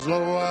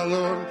Lo, I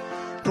look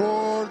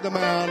toward the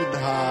mountain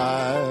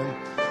high,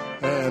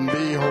 and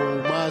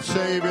behold my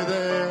Savior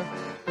there,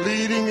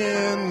 leading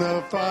in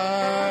the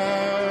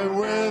fire,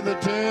 with a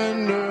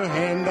tender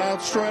hand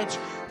outstretched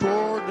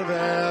toward the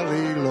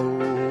valley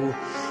low.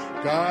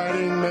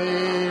 Guiding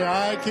me,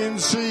 I can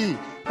see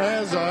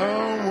as I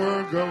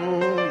onward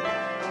go.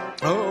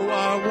 Oh,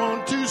 I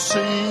want to see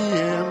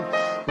Him,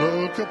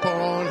 look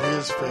upon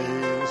His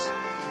face,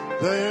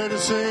 there to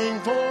sing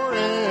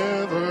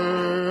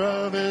forever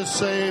of His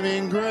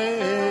saving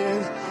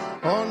grace.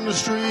 On the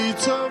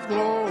streets of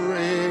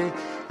glory,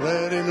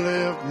 let Him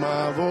lift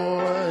my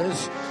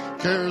voice.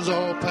 Cares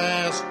all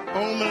past,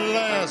 home at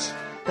last,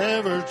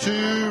 ever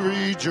to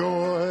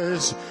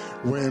rejoice.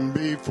 When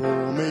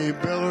before me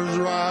billows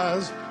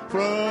rise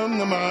from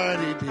the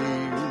mighty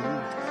deep,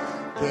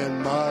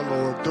 then my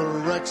Lord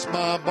directs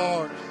my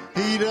bark,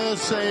 He does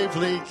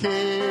safely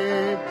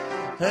keep,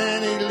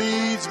 and He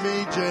leads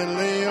me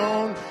gently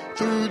on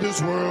through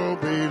this world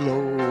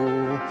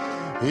below.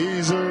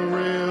 He's a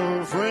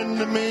real friend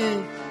to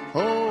me,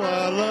 oh,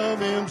 I love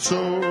Him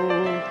so.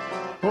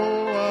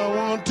 Oh, I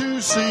want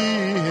to see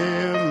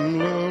Him,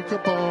 look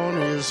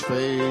upon His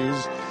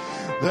face,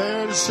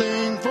 there to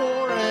sing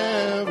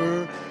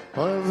forever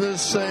of His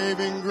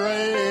saving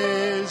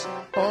grace.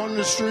 On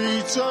the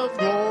streets of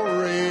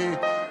glory,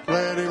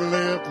 let Him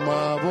lift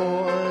my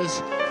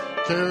voice.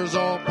 Cares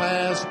all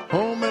past,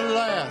 home at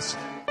last,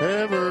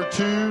 ever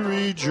to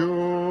rejoice.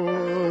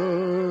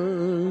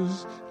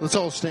 Let's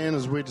all stand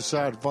as we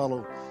decide to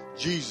follow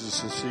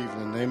Jesus this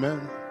evening.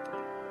 Amen.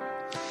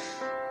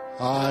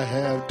 I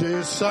have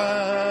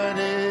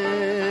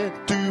decided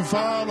to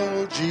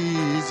follow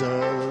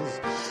Jesus.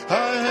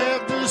 I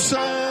have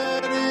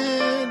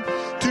decided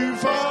to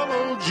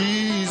follow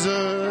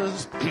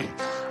Jesus.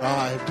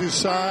 I've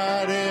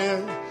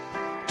decided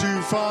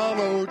to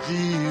follow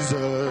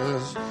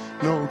Jesus.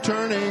 No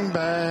turning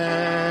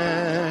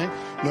back,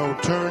 no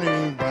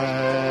turning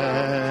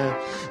back.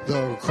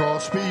 The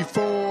cross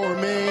before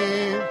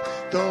me,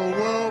 the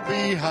world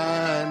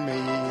behind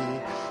me.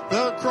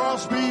 The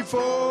cross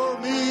before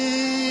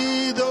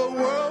me, the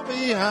world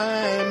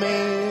behind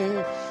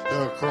me.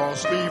 The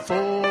cross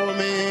before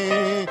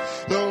me,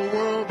 the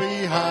world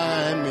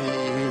behind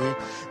me.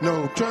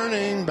 No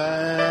turning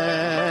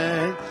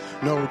back,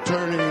 no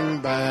turning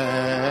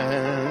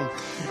back.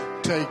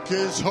 Take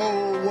this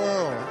whole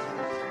world,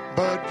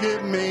 but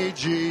give me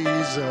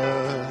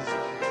Jesus.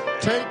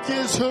 Take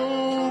this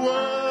whole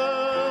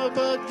world,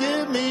 but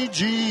give me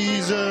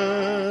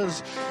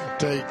Jesus.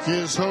 Take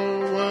this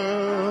whole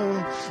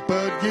world,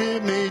 but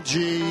give me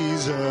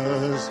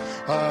Jesus.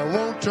 I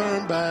won't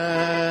turn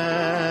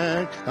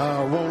back,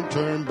 I won't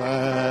turn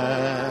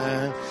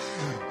back.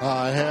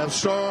 I have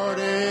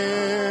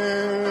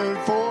started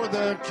for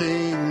the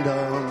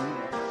kingdom.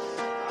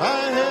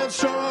 I have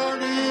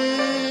started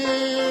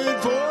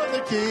for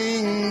the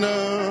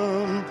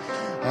kingdom.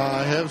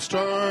 I have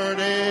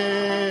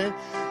started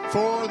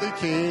for the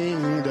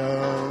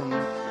kingdom.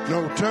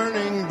 No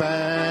turning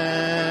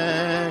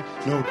back,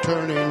 no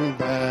turning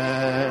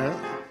back.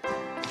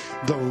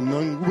 Though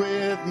none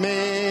with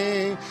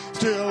me,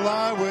 still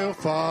I will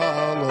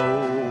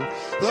follow.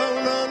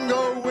 Though none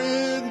go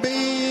with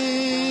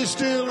me,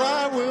 still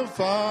I will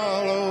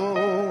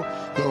follow.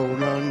 Though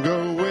none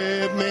go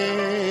with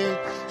me,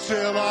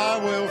 still I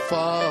will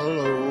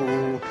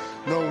follow.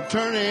 No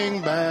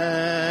turning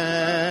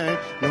back,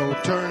 no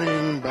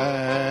turning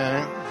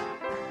back.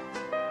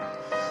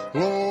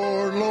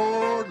 Lord,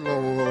 Lord,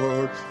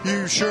 Lord,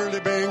 you've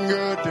surely been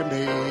good to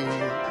me.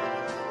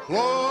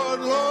 Lord,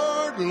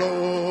 Lord,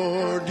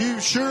 Lord,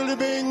 you've surely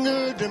been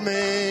good to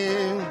me.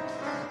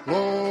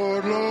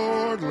 Lord,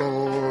 Lord,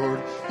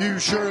 Lord,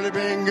 you've surely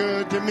been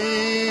good to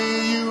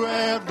me. You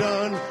have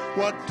done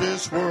what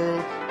this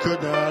world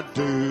could not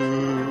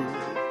do.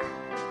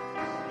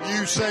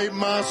 You saved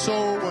my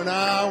soul when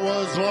I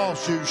was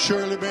lost. You've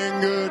surely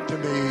been good to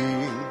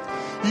me.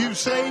 You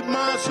saved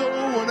my soul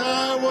when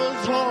I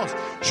was lost.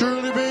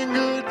 Surely been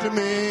good to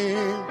me.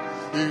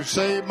 You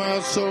saved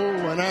my soul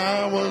when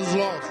I was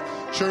lost.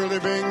 Surely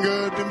been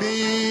good to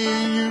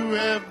me. You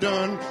have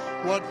done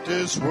what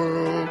this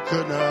world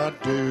could not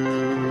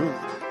do.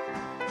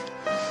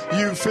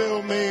 You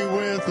filled me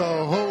with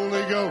the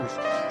Holy Ghost.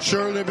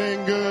 Surely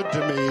been good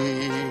to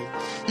me.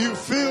 You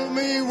filled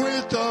me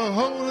with the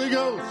Holy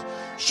Ghost.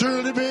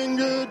 Surely been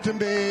good to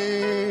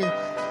me.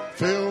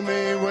 Fill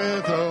me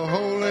with the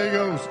Holy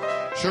Ghost.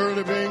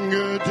 Surely been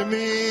good to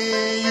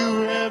me.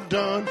 You have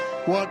done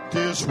what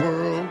this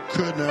world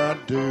could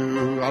not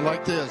do. I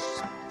like this.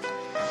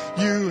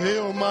 You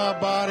healed my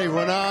body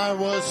when I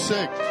was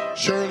sick.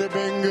 Surely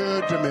been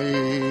good to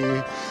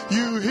me.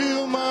 You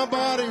healed my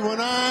body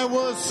when I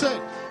was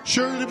sick.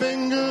 Surely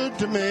been good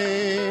to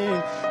me.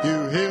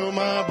 You healed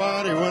my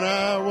body when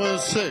I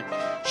was sick.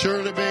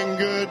 Surely been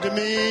good to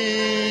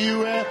me.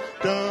 You have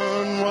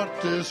done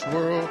what this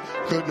world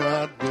could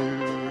not do.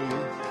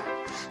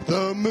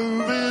 The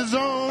move is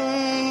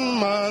on,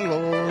 my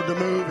Lord, the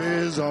move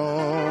is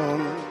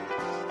on.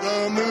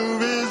 The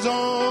move is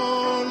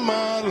on,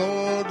 my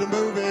Lord, the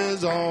move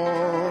is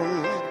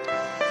on.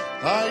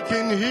 I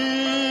can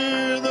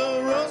hear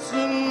the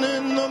rustling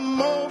in the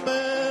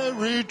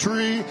mulberry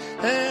tree,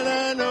 and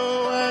I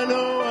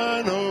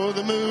know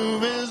the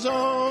move is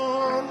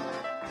on.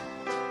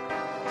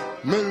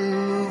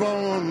 Move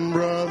on,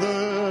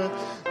 brother,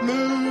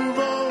 move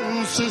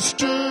on,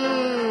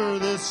 sister,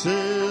 this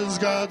is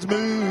God's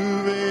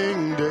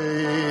moving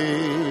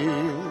day.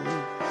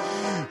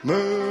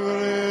 Move a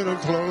little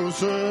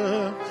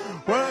closer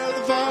where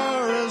the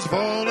fire is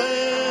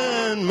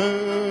falling.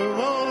 Move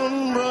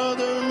on,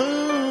 brother,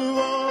 move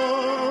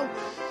on.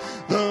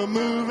 The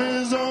move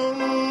is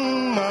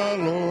on, my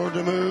Lord,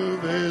 the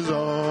move is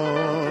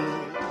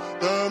on.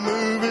 The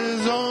move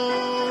is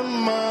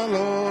on, my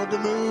Lord, the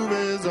move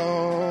is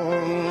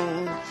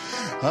on.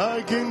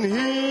 I can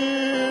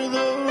hear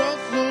the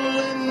rustle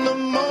in the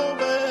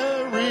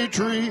mulberry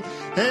tree,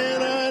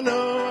 and I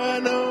know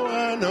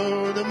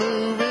the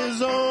move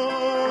is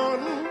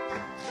on.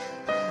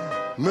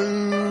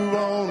 Move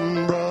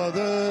on,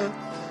 brother,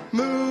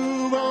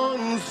 move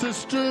on,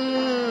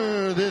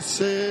 sister, this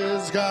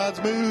is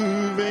God's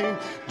moving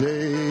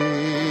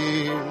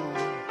day.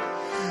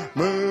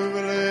 Move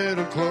a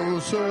little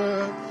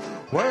closer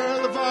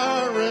where the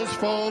fire is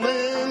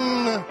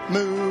falling.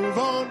 Move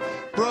on,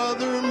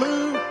 brother,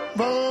 move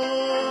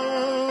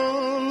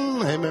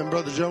on. Amen.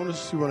 Brother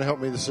Jonas, you want to help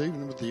me this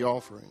evening with the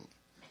offering?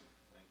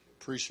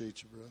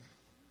 Appreciate you, brother.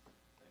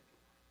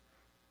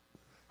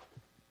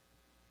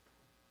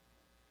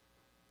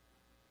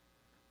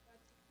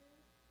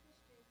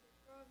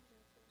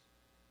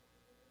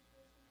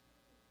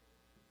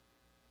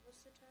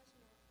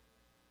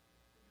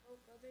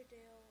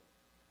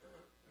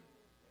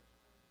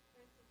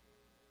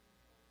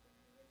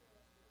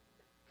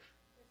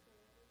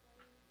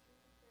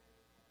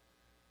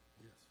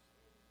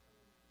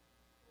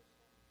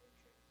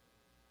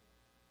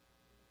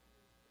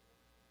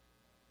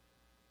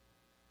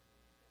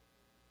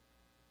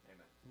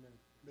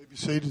 Maybe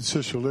seated.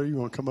 Sister Larry, you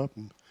want to come up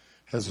and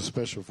has a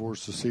special for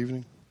us this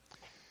evening?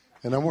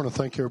 And I want to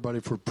thank everybody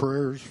for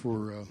prayers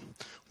for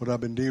what I've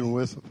been dealing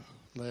with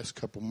the last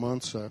couple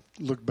months. I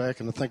look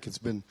back and I think it's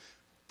been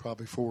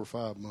probably 4 or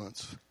 5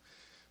 months.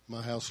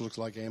 My house looks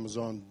like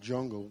Amazon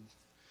jungle.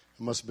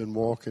 I must have been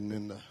walking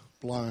in the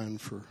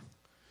blind for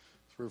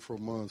 3 or 4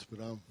 months,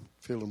 but I'm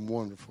feeling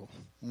wonderful,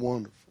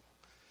 wonderful.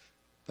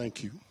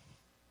 Thank you.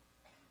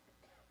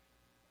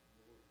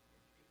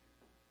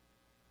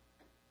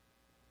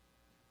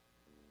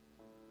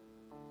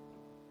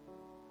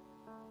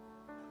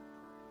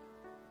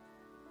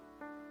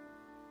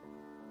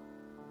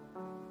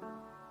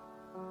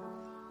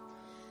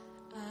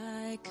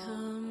 I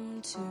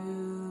come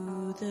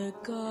to the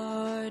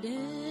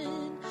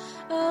garden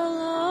alone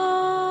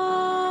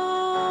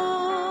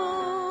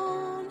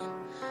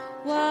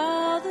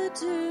while the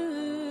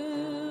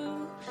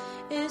dew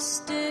is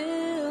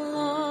still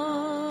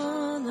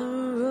on the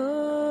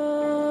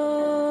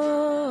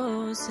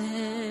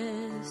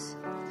roses,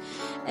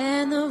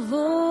 and the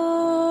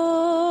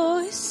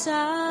voice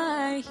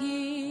I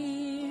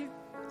hear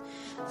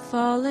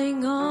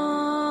falling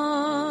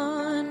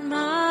on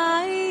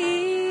my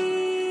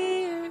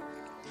ear,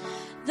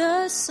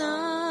 the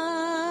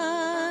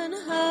Son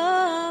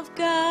of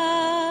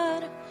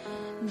God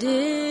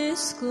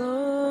discloses,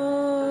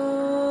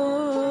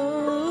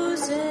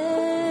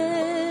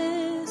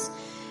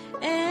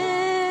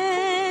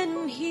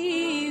 and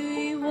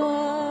He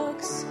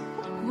walks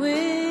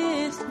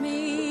with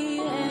me,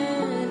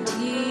 and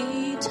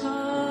He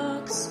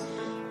talks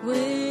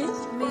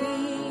with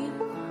me,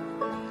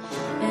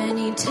 and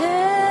He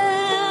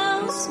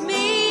tells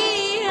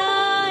me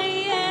I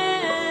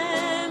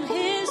am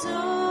His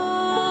own,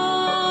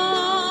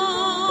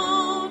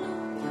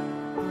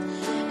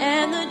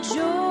 and the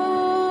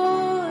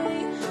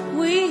joy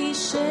we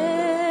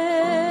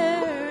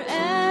share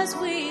as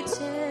we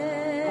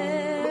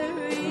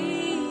tarry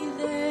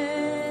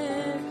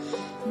there,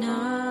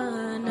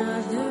 none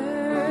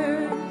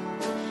other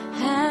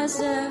has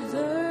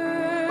ever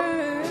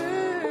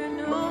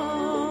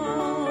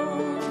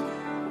known.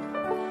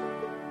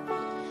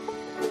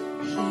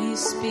 He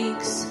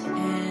speaks,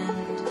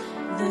 and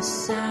the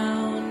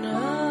sound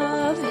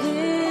of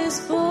His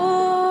voice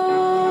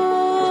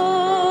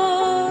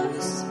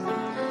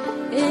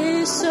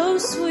is so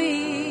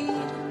sweet,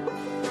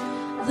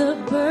 the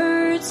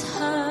birds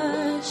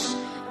hush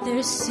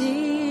their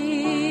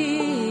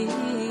singing,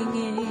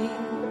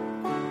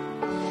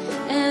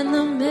 and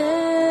the melody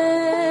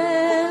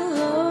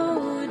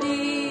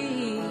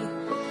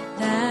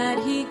that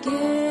He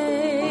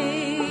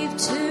gave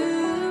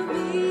to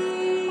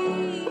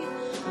me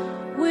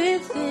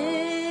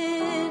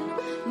within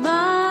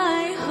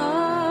my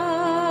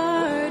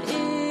heart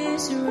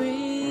is ringing,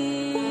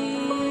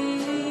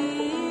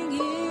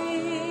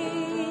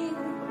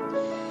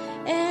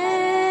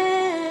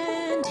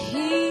 and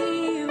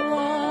He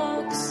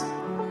walks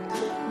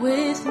with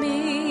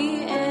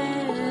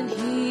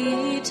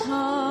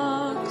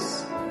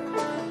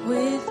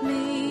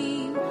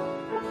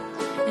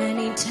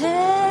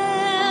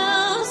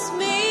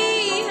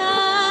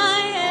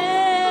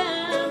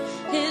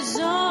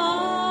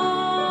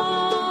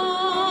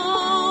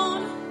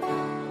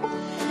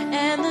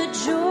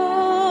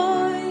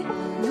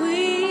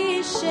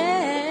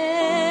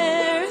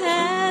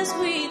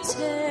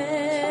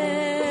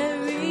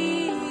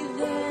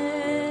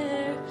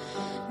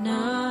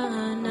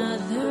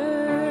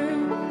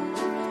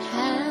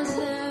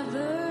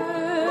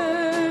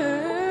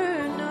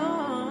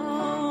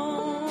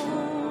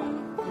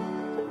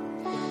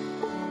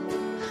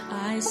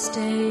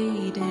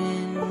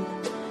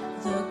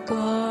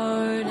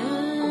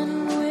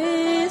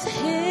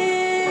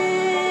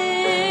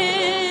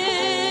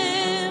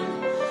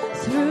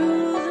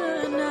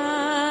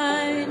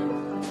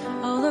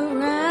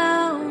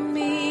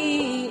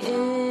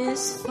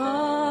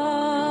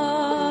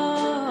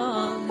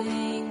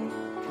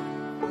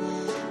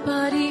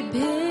but he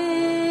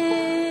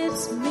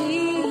bids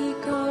me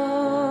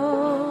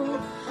go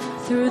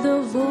through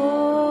the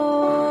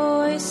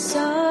voice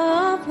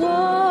of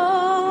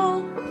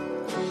woe.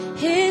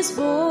 His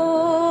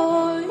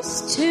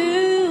voice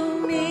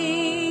to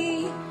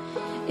me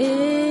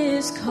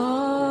is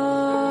calling,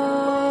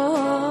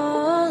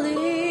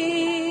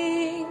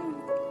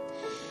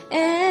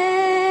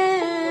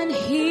 and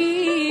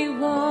he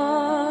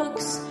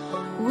walks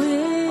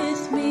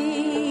with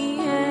me,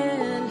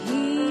 and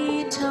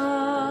he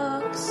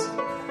talks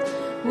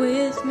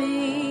with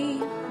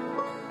me,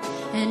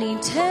 and he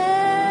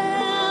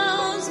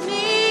tells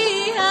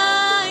me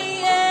I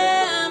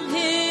am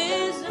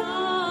his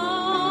own,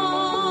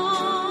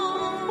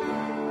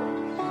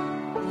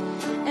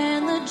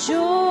 and the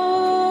joy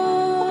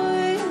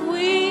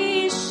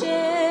we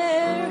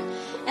share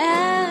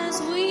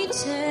as we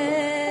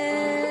tarry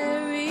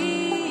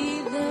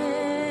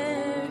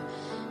there,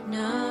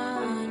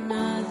 none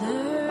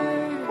other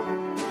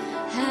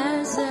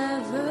has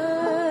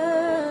ever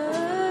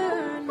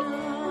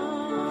known.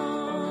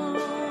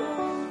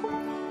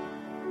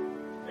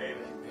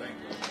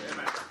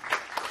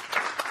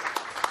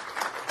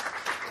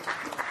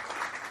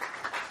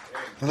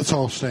 Let's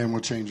all stand.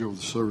 We'll change over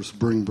the service.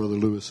 Bring Brother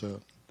Lewis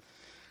up.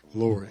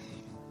 Glory.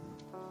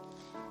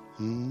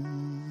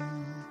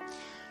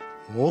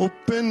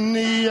 Open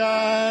the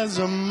eyes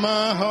of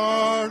my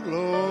heart,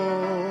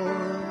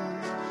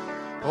 Lord.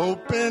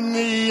 Open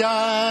the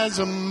eyes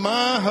of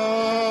my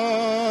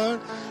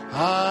heart.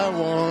 I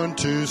want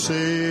to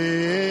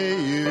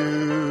see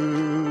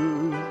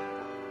you.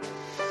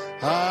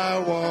 I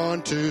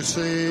want to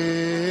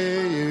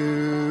see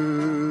you.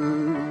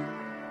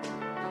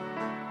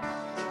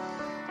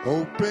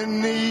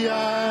 Open the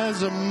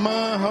eyes of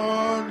my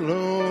heart,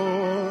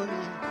 Lord.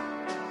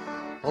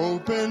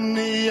 Open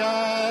the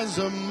eyes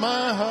of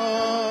my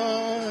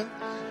heart.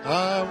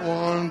 I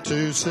want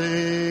to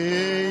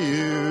see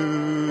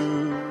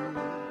you.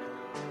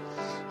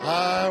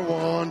 I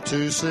want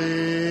to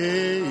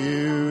see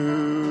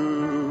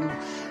you.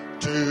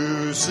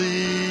 To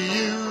see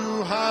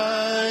you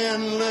high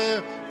and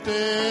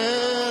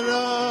lifted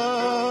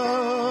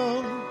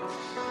up,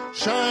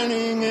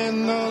 shining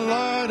in the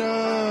light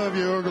of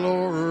your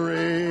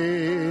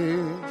glory.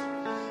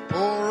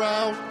 Pour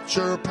out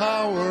your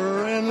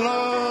power and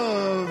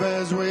love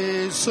as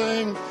we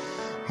sing,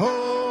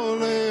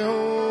 holy,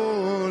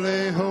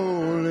 holy,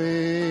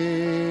 holy,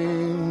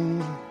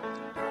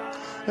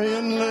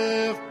 and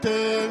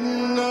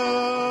lifted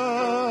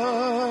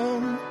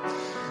up,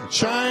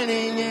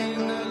 shining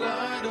in the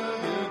light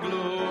of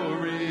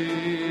glory.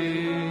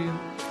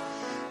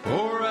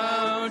 Pour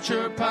out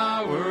your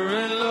power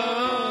and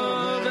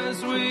love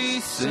as we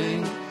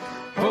sing,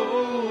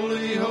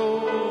 holy,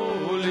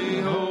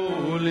 holy,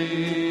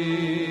 holy.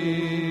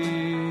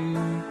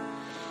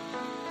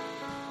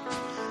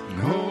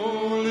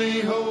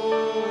 Holy,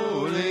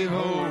 holy,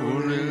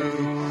 holy.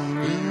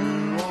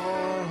 You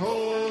are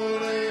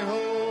holy,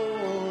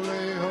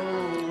 holy,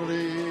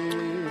 holy.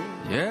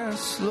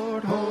 Yes,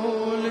 Lord,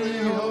 holy,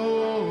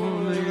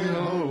 holy,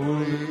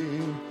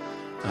 holy.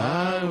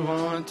 I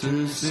want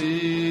to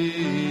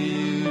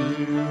see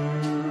you.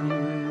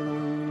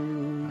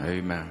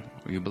 Amen.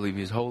 You believe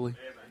He's holy?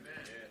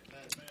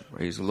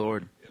 Praise the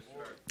Lord.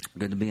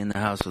 Good to be in the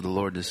house of the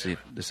Lord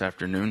this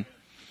afternoon.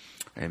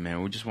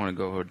 Amen. We just want to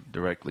go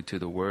directly to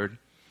the Word.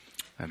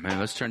 Amen.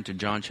 Let's turn to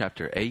John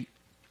chapter 8.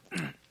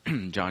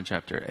 John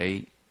chapter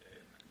 8.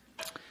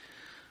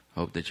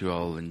 Hope that you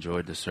all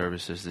enjoyed the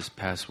services this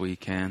past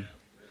weekend.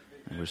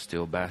 And we're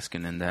still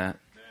basking in that.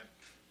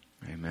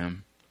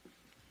 Amen.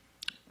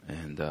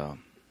 And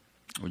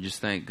we just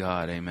thank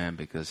God, amen,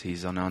 because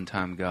He's an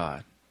on-time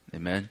God.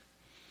 Amen.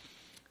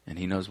 And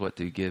He knows what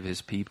to give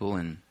His people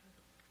in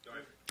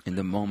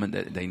the moment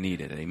that they need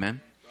it.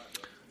 Amen.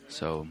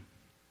 So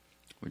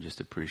we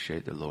just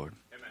appreciate the Lord.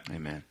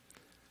 Amen.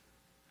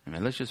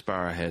 Amen. Let's just bow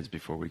our heads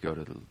before we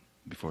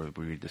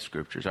read the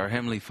scriptures. Our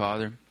Heavenly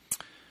Father,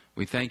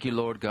 we thank you,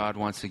 Lord God,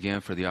 once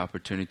again for the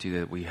opportunity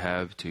that we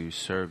have to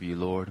serve you,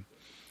 Lord.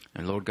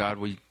 And Lord God,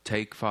 we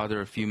take,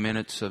 Father, a few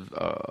minutes of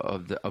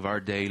our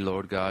day,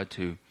 Lord God,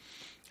 to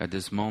at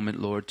this moment,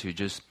 Lord, to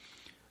just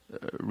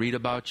read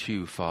about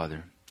you,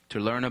 Father, to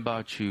learn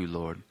about you,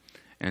 Lord,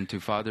 and to,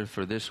 Father,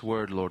 for this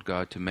word, Lord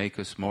God, to make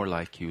us more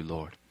like you,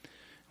 Lord.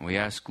 And we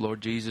ask,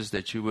 Lord Jesus,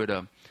 that you would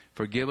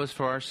forgive us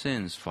for our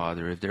sins,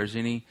 Father. If there's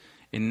any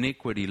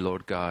iniquity,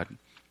 Lord God,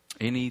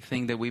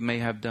 anything that we may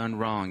have done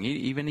wrong,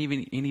 even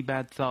any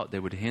bad thought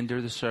that would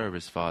hinder the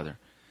service, Father,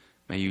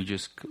 may you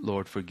just,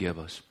 Lord, forgive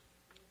us.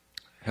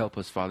 Help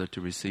us, Father, to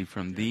receive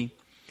from Thee.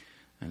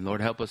 And,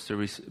 Lord, help us to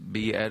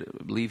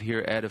leave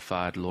here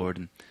edified,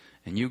 Lord,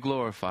 and you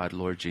glorified,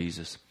 Lord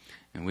Jesus.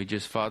 And we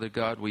just, Father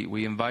God,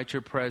 we invite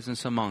your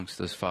presence amongst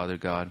us, Father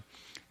God.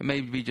 It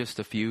may be just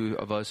a few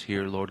of us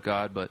here, Lord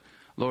God, but,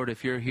 Lord,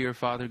 if you're here,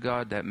 Father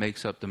God, that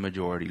makes up the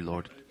majority,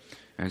 Lord.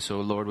 And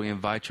so, Lord, we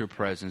invite your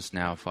presence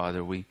now,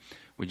 Father. We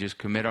just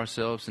commit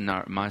ourselves and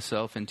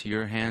myself into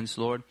your hands,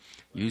 Lord.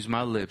 Use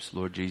my lips,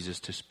 Lord Jesus,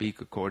 to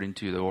speak according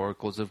to the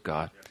oracles of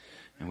God.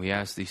 And we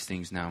ask these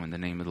things now in the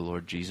name of the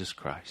Lord Jesus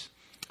Christ.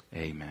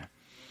 Amen.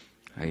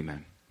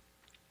 Amen.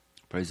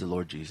 Praise the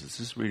Lord Jesus.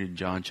 Let's read in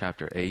John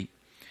chapter 8.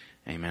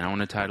 Amen. I want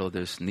to title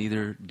this,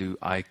 Neither Do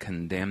I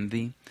Condemn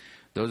Thee.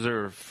 Those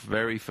are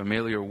very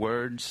familiar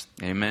words.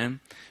 Amen.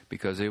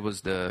 Because it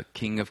was the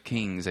King of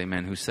Kings,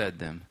 amen, who said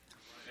them.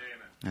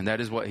 Amen. And that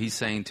is what he's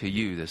saying to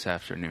you this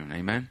afternoon.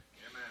 Amen. Amen.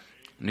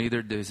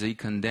 Neither does he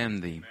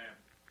condemn thee.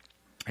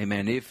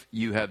 Amen. If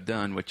you have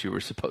done what you were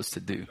supposed to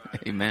do.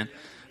 Amen.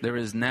 There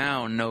is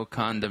now no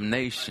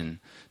condemnation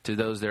to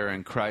those that are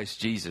in Christ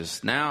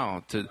Jesus.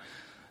 Now,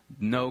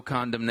 no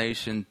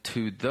condemnation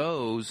to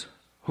those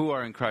who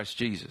are in Christ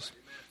Jesus.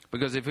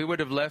 Because if we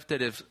would have left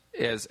it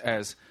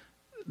as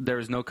there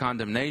is no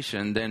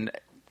condemnation, then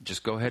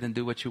just go ahead and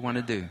do what you want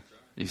to do.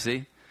 You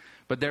see?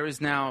 But there is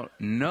now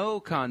no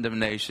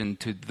condemnation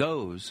to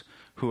those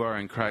who are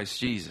in Christ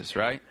Jesus,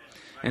 right?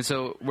 And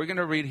so we're going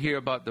to read here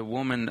about the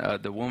woman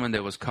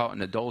that was caught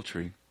in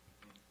adultery.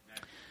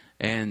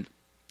 And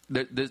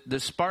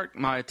this sparked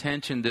my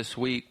attention this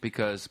week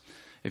because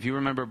if you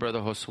remember Brother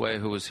Josue,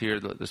 who was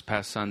here this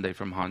past Sunday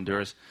from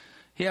Honduras,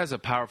 he has a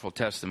powerful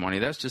testimony.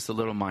 That's just a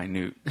little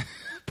minute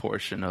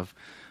portion of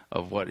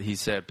what he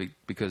said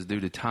because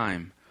due to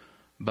time.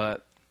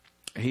 But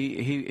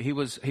he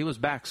was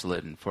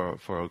backslidden for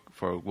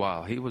a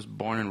while. He was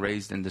born and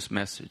raised in this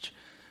message,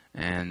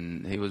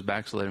 and he was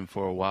backslidden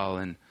for a while.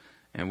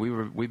 And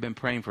we've been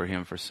praying for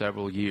him for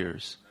several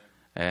years,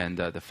 and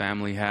the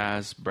family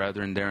has,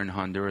 brethren there in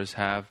Honduras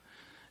have,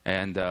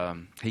 and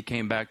he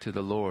came back to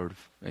the Lord.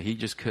 He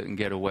just couldn't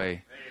get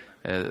away.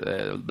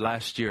 Early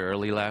last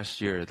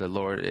year, the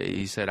Lord,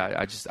 he said,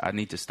 I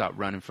need to stop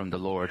running from the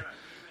Lord.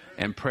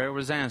 And prayer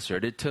was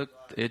answered. It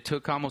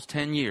took almost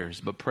 10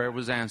 years, but prayer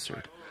was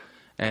answered.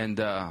 And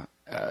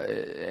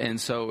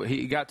so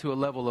he got to a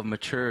level of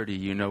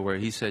maturity, where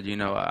he said,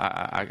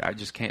 I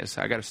just can't,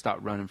 I got to stop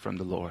running from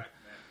the Lord.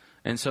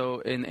 And so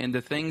in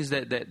the things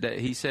that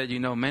he said,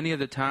 many of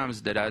the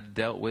times that I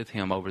dealt with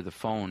him over the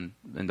phone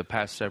in the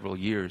past several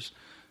years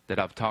that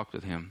I've talked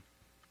with him.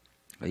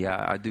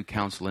 Yeah, I do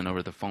counseling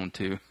over the phone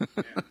too,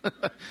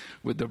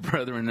 with the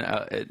brethren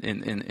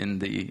in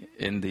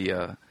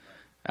the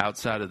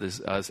outside of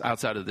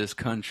this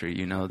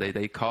country.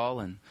 They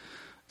call, and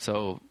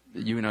so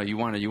you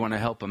want to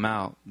help them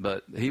out.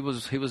 But he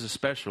was a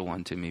special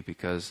one to me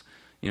because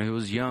he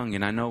was young,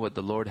 and I know what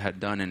the Lord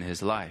had done in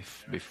his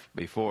life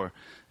before,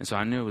 and so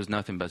I knew it was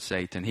nothing but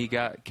Satan. He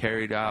got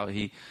carried out.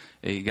 He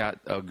got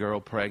a girl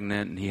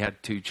pregnant, and he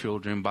had 2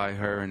 children by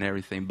her and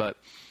everything, but.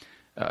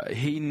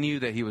 He knew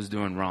that he was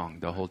doing wrong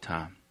the whole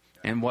time.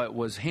 And what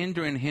was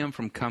hindering him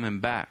from coming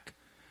back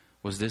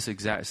was this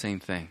exact same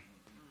thing.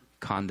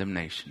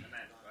 Condemnation.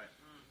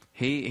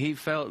 He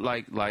felt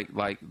like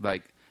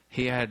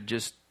he had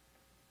just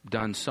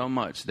done so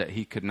much that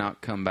he could not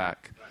come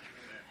back.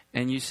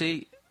 And you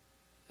see,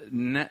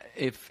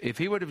 if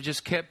he would have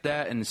just kept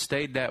that and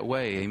stayed that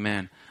way,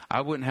 amen,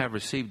 I wouldn't have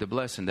received the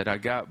blessing that I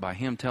got by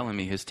him telling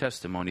me his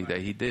testimony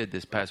that he did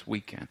this past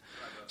weekend.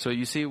 So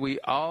you see, we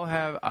all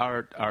have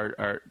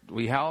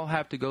we all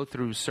have to go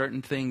through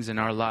certain things in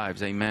our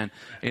lives, amen,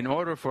 in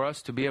order for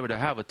us to be able to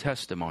have a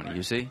testimony,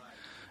 you see.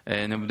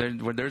 And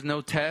when there's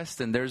no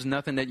test and there's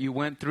nothing that you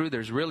went through,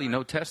 there's really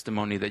no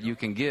testimony that you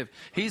can give.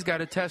 He's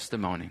got a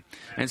testimony.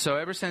 And so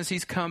ever since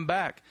he's come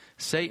back,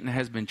 Satan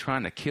has been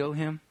trying to kill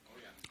him,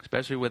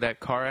 especially with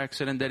that car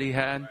accident that he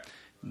had.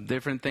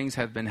 Different things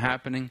have been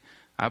happening.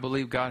 I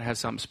believe God has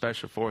something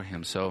special for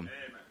him. So,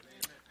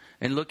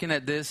 and looking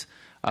at this,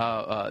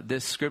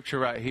 this scripture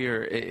right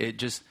here,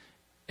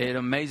 it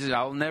amazes.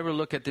 I'll never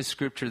look at this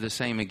scripture the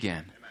same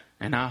again.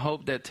 And I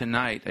hope that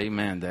tonight,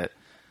 amen,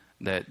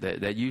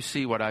 that you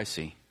see what I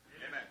see.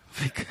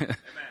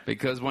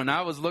 Because when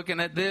I was looking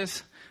at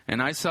this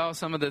and I saw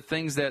some of the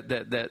things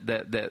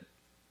that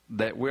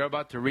we're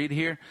about to read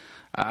here,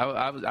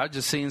 I was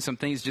just seeing some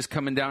things just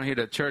coming down here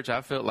to church. I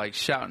felt like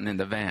shouting in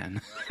the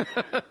van.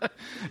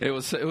 It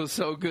was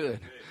so good.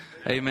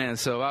 Amen.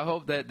 So I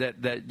hope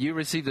that you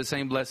receive the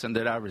same blessing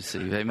that I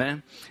receive.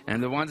 Amen.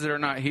 And the ones that are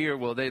not here,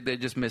 well, they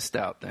just missed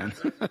out then.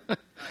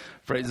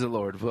 Praise the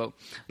Lord. Well,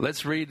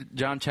 let's read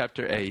John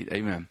chapter 8.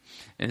 Amen.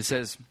 And it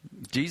says,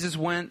 Jesus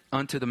went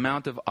unto the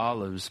Mount of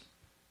Olives,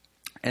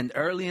 and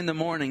early in the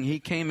morning he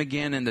came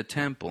again in the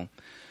temple,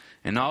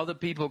 and all the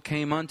people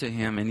came unto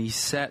him, and he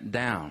sat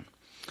down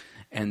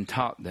and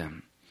taught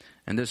them.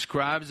 And the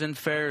scribes and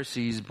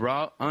Pharisees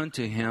brought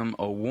unto him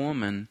a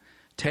woman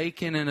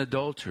taken in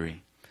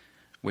adultery,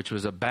 which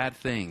was a bad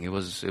thing. It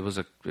was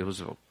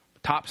a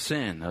top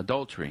sin,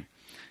 adultery.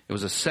 It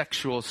was a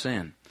sexual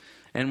sin.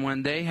 And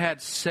when they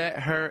had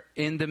set her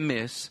in the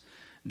midst,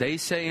 they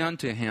say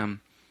unto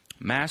him,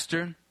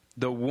 Master,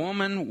 the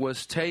woman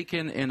was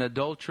taken in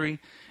adultery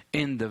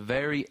in the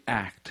very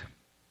act.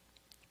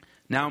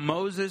 Now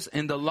Moses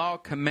in the law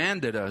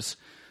commanded us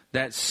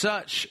that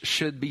such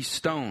should be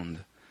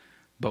stoned.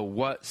 But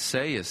what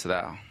sayest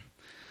thou?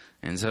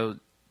 And so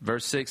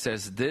verse 6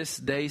 says, This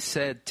they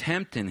said,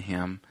 tempting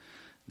him,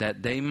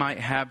 that they might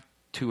have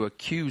to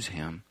accuse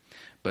him.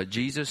 But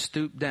Jesus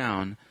stooped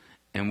down,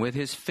 and with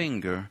his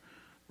finger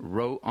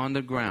wrote on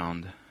the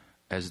ground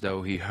as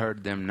though he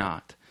heard them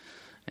not.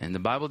 And the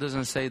Bible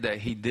doesn't say that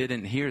he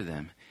didn't hear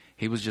them.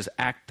 He was just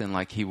acting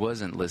like he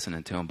wasn't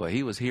listening to them, but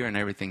he was hearing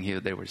everything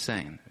they were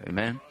saying.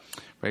 Amen?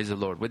 Praise the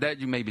Lord. With that,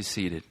 you may be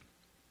seated.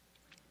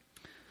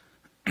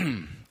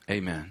 Amen.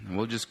 And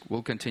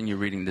we'll continue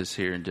reading this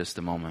here in just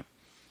a moment.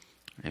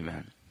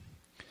 Amen.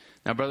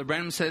 Now, Brother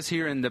Branham says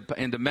here in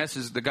the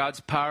message, the God's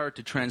power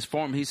to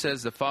transform, he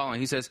says the following.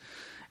 He says,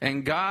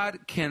 and God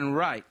can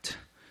write.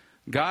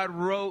 God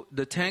wrote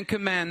the 10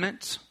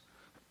 Commandments,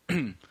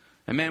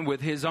 amen,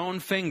 with his own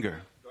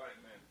finger.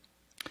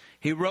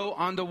 He wrote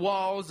on the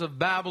walls of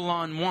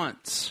Babylon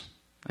once,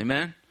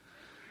 amen,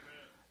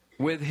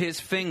 with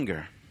his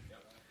finger.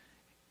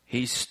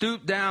 He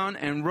stooped down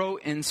and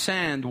wrote in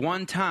sand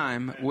one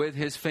time with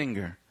his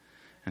finger.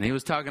 And he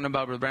was talking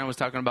about, Brother Brown was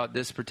talking about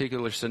this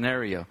particular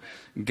scenario.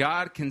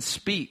 God can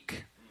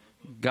speak.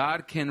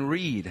 God can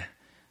read.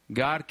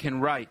 God can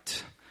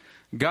write.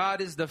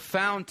 God is the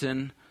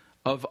fountain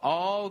of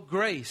all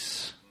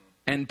grace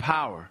and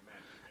power.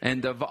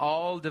 And of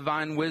all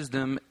divine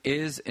wisdom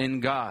is in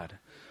God.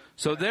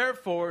 So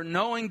therefore,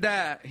 knowing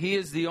that he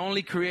is the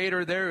only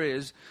creator there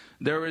is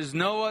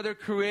no other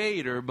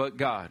creator but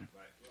God.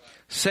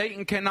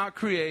 Satan cannot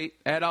create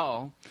at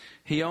all.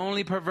 He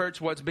only perverts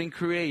what's been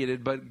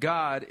created, but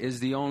God is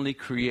the only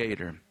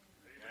creator.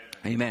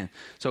 Amen.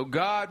 So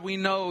God, we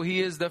know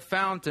he is the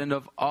fountain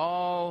of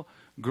all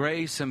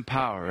grace and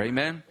power.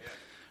 Amen.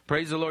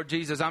 Praise the Lord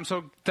Jesus. I'm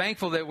so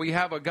thankful that we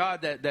have a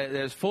God that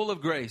is full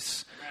of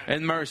grace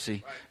and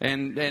mercy.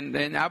 And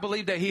I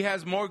believe that he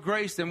has more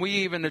grace than we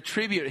even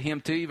attribute him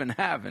to even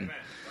having.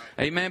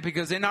 Amen.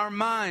 Because in our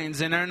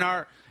minds and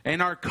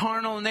in our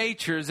carnal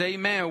natures,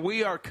 amen,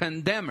 we are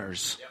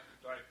condemners.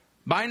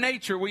 By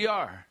nature, we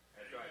are.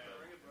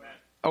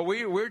 Oh,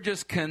 we're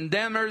just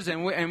condemners,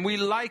 and we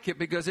like it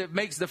because it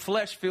makes the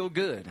flesh feel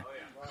good.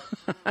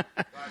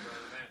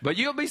 But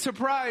you'll be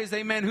surprised,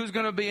 amen, who's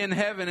going to be in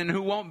heaven and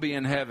who won't be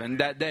in heaven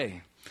that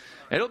day.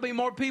 It'll be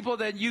more people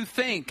than you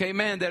think,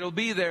 amen, that'll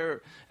be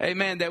there,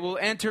 amen, that will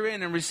enter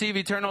in and receive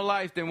eternal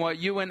life than what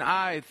you and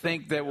I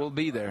think that will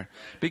be there.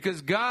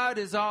 Because God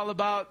is all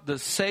about the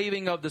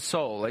saving of the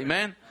soul,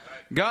 amen.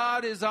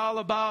 God is all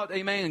about,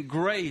 amen,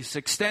 grace,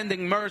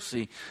 extending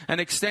mercy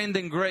and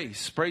extending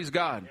grace. Praise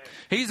God.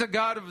 He's a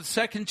God of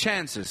second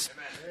chances,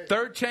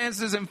 third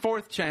chances and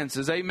fourth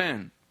chances,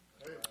 amen.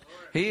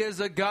 He is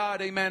a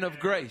God, amen, of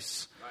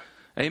grace.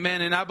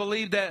 Amen. And I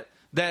believe that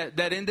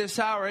in this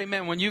hour,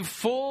 amen, when you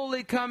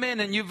fully come in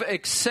and you've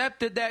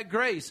accepted that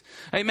grace,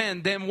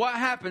 amen, then what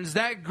happens?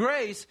 That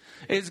grace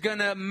is going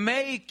to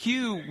make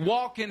you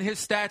walk in his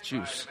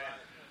statutes.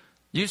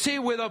 You see,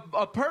 with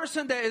a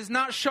person that is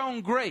not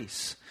shown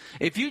grace,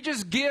 if you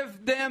just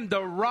give them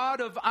the rod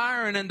of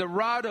iron and the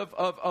rod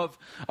of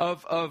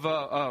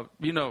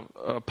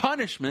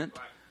punishment,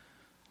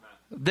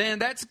 then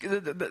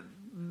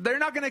they're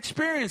not going to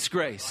experience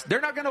grace. They're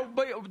not going to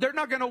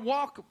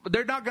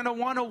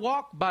want to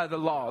walk by the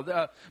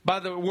law, by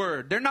the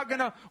word. They're not going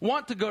to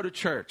want to go to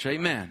church.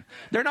 Amen.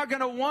 They're not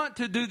going to want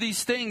to do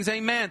these things.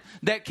 Amen.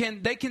 They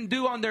can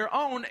do on their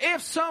own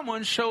if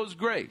someone shows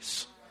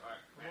grace.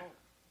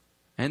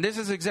 And this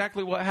is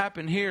exactly what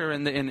happened here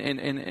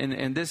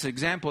in this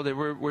example that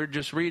we're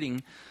just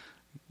reading.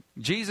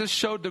 Jesus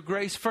showed the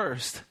grace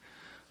first.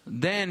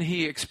 Then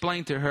he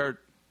explained to her.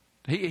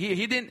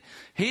 He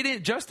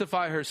didn't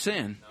justify her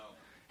sin.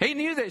 He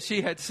knew that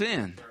she had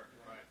sinned.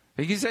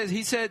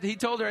 He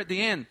told her at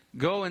the end,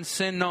 go and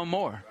sin no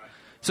more.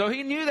 So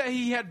he knew that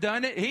he had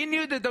done it. He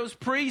knew that those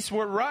priests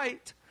were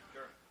right.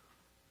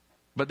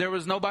 But there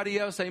was nobody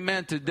else,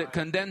 amen, to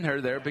condemn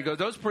her there, because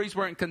those priests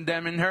weren't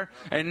condemning her,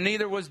 and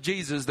neither was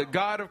Jesus, the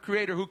God of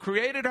Creator, who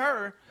created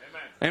her,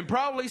 and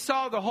probably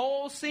saw the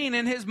whole scene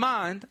in his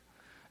mind.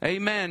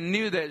 Amen.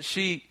 Knew that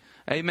she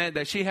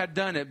had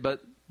done it,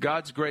 but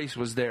God's grace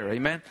was there.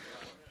 Amen.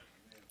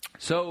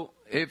 So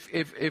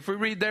if we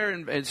read there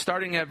and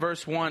starting at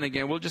verse 1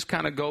 again, we'll just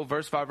kind of go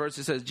verse 5. It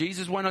says,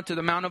 Jesus went up to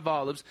the Mount of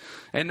Olives,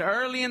 and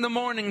early in the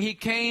morning he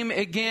came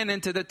again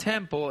into the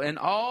temple, and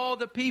all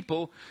the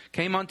people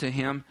came unto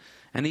him,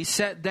 and he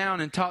sat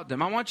down and taught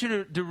them. I want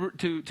you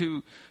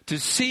to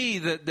see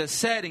the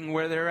setting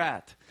where they're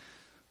at.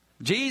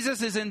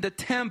 Jesus is in the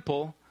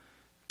temple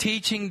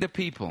teaching the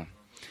people.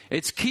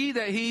 It's key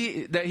that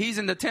he's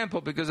in the temple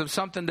because of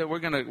something that we're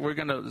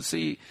gonna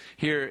see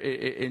here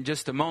in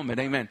just a moment.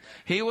 Amen.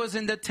 He was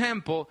in the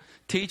temple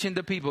teaching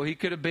the people. He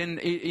could have been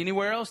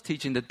anywhere else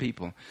teaching the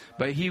people,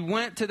 but he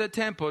went to the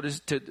temple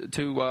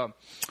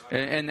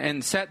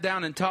and sat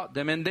down and taught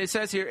them. And it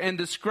says here, and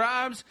the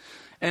scribes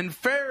and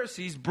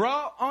Pharisees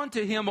brought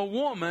unto him a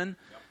woman,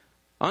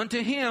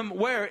 unto him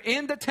where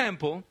in the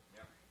temple.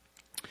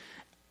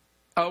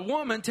 A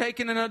woman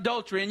taken in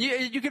adultery. And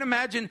you can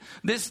imagine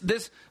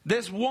this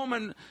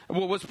woman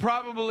was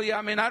probably,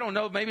 I don't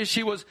know, maybe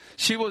she was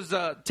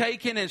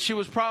taken and she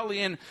was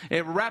probably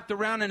wrapped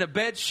around in a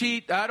bed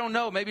sheet. I don't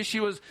know. Maybe she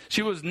was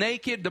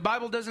naked. The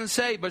Bible doesn't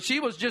say, but she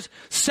was just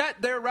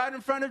sat there right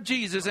in front of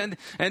Jesus. And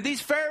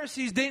these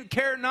Pharisees didn't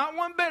care not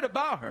one bit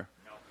about her.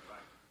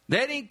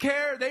 They didn't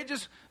care.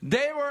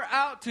 They were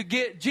out to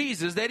get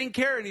Jesus. They didn't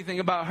care anything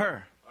about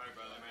her.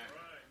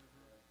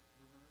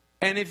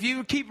 And if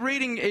you keep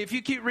reading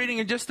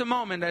in just a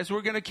moment, as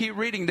we're going to keep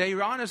reading, they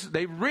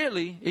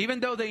really,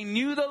 even though they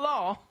knew the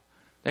law,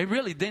 they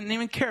really didn't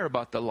even care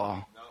about the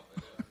law.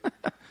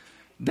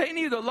 They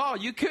knew the law.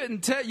 You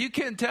couldn't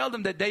tell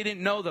them that they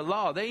didn't know the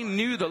law. They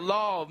knew the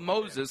law of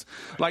Moses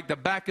like the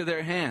back of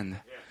their hand.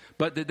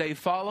 But did they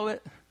follow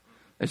it?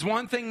 It's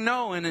one thing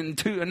knowing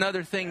and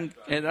another thing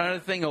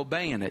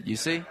obeying it, you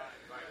see?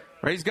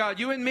 Praise God.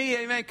 You and me,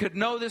 amen, could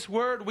know this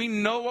word. We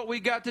know what we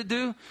got to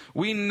do.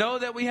 We know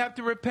that we have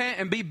to repent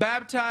and be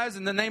baptized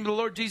in the name of the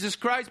Lord Jesus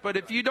Christ. But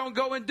if you don't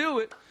go and do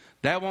it,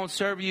 that won't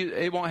serve you.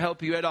 It won't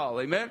help you at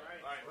all. Amen.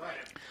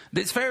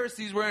 These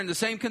Pharisees were in the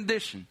same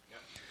condition.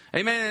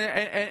 Amen.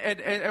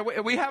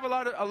 And we have a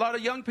lot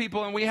of young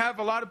people, and we have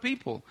a lot of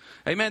people.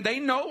 Amen. They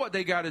know what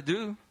they got to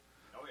do.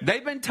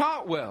 They've been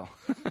taught well.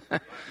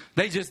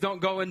 They just don't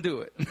go and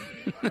do it.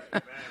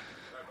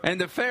 And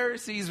the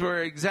Pharisees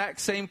were exact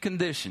same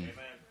condition.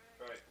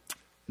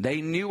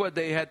 They knew what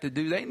they had to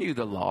do. They knew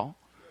the law.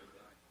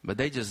 But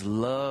they just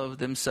loved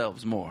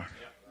themselves more.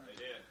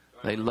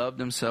 They loved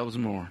themselves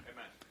more.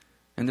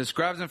 And the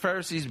scribes and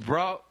Pharisees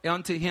brought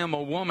unto him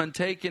a woman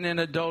taken in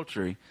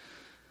adultery.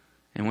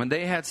 And when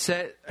they had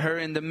set her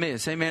in the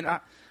midst. Amen.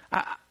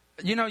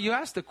 You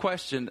asked the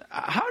question,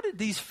 how did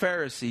these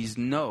Pharisees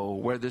know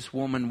where this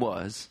woman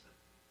was?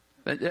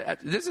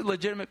 This is a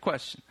legitimate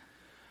question.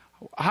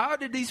 How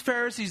did these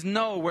Pharisees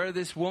know where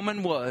this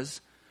woman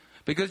was?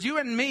 Because you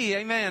and me,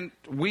 amen,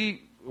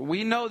 we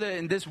know that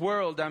in this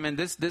world, I mean,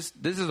 this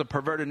is a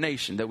perverted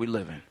nation that we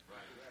live in.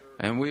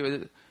 And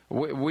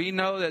we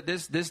know that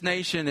this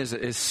nation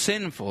is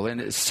sinful and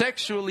is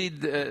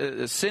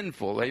sexually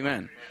sinful,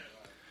 amen.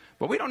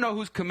 But we don't know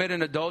who's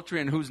committing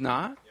adultery and who's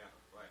not.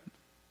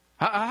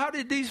 How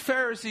did these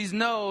Pharisees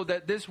know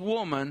that this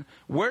woman,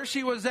 where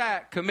she was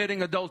at,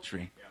 committing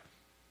adultery?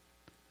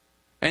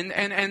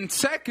 And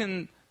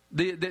second,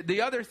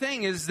 the other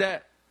thing is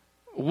that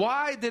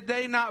why did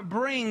they not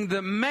bring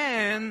the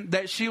man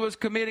that she was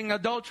committing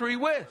adultery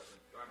with?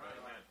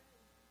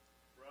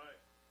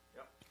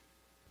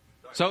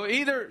 So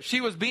either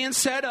she was being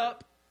set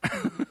up,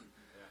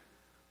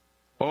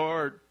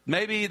 or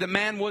maybe the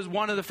man was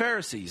one of the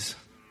Pharisees.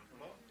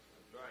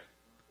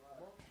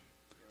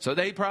 So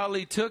they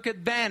probably took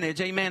advantage,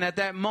 amen, at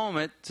that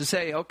moment to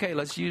say, okay,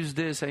 let's use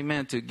this,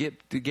 amen, to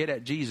get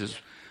at Jesus.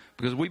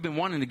 Because we've been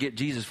wanting to get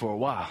Jesus for a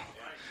while.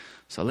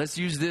 So let's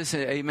use this,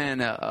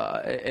 amen.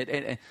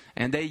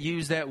 And they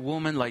used that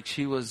woman like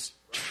she was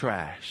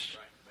trash.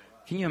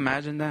 Can you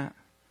imagine that?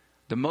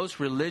 The most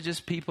religious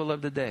people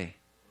of the day.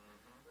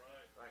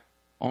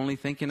 Only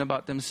thinking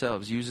about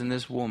themselves, using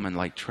this woman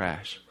like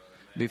trash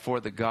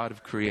before the God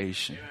of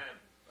creation.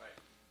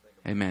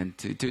 Amen.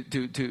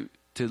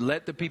 To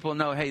let the people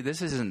know, hey,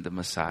 this isn't the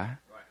Messiah.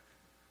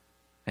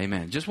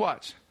 Amen. Just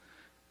watch.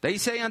 They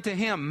say unto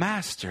him,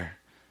 Master.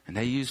 And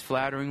they use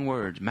flattering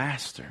words.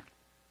 Master.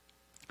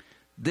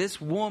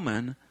 This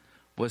woman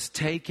was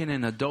taken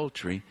in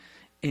adultery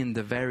in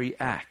the very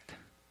act.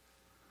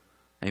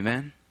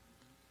 Amen.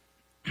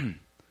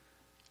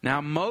 Now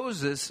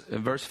Moses,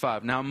 verse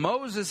 5. Now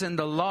Moses in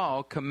the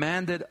law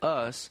commanded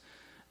us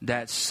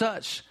that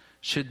such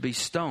should be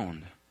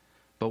stoned.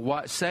 But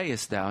what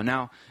sayest thou?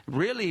 Now,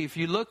 really, if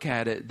you look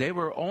at it, they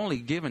were only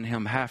giving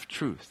him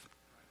half-truth.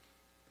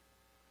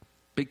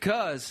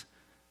 Because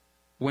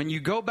when you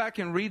go back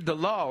and read the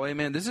law,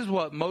 amen, this is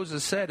what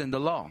Moses said in the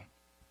law.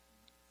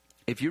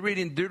 If you read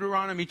in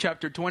Deuteronomy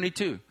chapter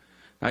 22.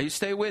 Now, you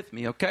stay with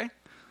me, okay?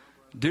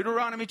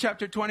 Deuteronomy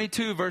chapter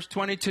 22, verse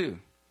 22.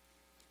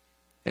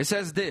 It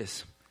says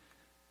this.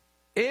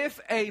 If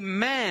a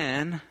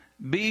man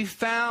be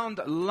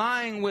found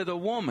lying with a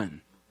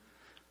woman.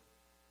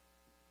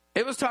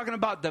 It was talking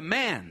about the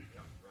man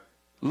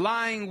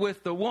lying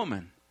with the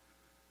woman.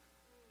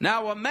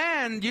 Now, a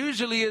man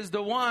usually is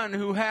the one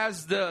who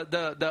has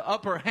the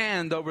upper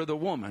hand over the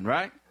woman,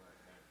 right?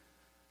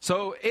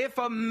 So, if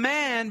a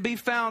man be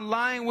found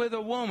lying with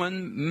a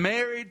woman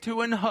married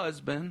to an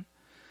husband,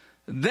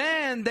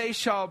 then they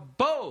shall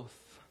both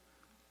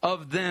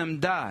of them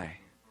die.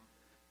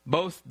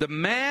 Both the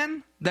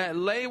man that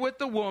lay with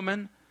the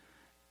woman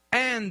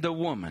and the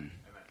woman.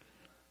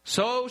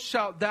 So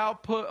shalt thou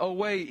put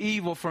away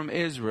evil from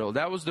Israel.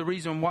 That was the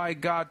reason why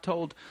God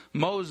told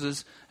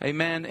Moses,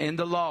 amen, in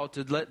the law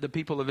to let the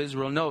people of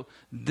Israel know.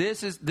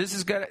 This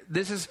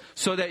is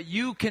so that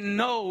you can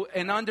know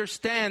and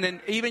understand,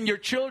 and even your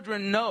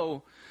children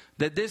know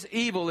that this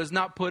evil is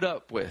not put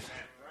up with.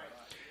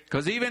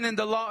 Because even in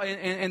the law,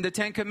 in the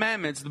 10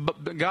 Commandments,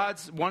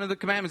 one of the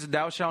commandments is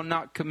thou shalt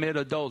not commit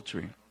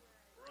adultery.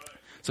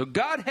 So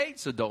God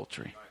hates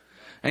adultery.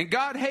 And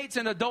God hates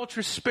an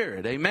adulterous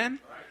spirit. Amen?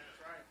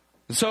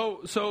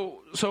 So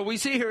we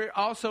see here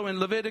also in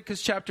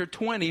Leviticus chapter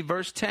 20,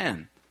 verse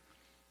 10.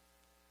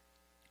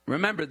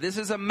 Remember, this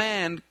is a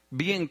man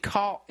being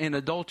caught in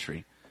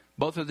adultery.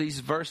 Both of these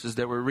verses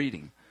that we're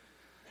reading.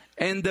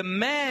 And the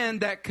man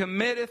that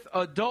committeth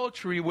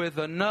adultery with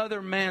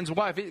another man's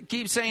wife. It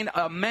keeps saying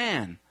a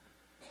man.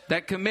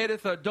 that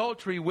committeth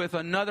adultery with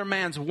another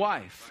man's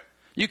wife.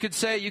 You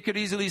could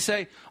easily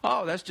say,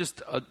 oh, that's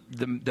just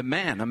the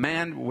man, a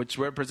man which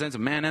represents a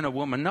man and a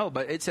woman. No,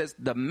 but it says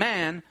the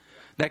man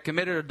that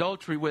committed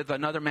adultery with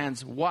another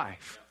man's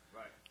wife.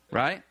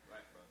 Right?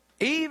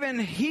 Even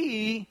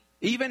he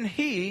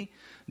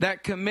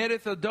that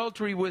committeth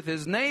adultery with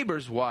his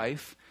neighbor's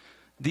wife,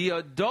 the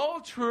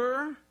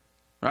adulterer,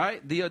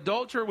 right? The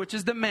adulterer, which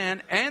is the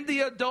man, and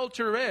the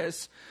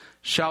adulteress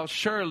shall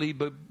surely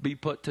be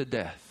put to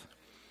death.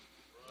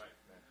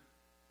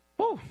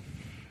 Oh,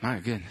 my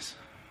goodness.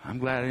 I'm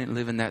glad I didn't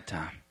live in that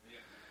time.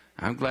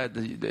 I'm glad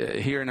that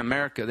here in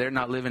America, they're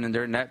not living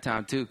during that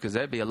time too, because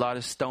there'd be a lot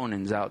of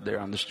stonings out there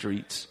on the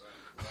streets.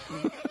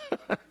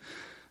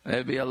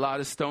 There'd be a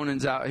lot of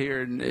stonings out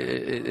here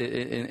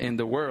in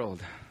the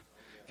world.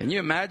 Can you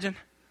imagine?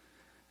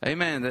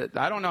 Amen.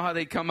 I don't know how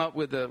they come up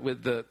with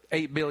the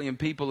 8 billion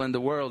people in the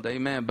world.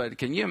 Amen. But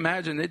can you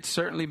imagine? It'd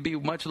certainly be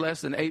much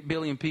less than 8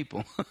 billion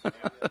people.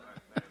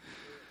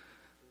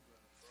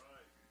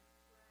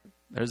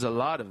 There's a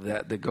lot of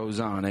that goes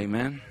on.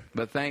 Amen.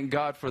 But thank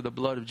God for the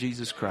blood of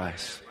Jesus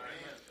Christ.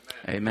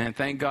 Amen.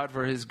 Thank God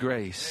for His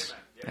grace.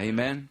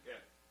 Amen.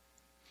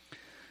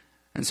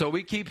 And so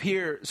we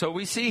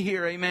see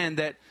here, amen,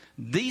 that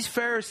these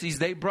Pharisees,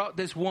 they brought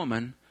this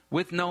woman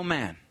with no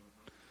man.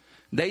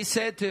 They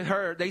said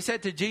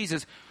to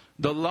Jesus,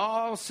 the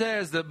law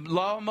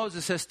of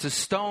Moses says to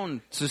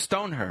stone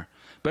her.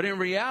 But in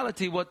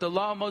reality, what the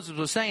law of Moses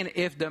was saying,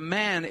 if the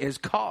man is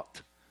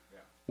caught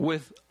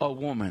with a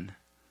woman,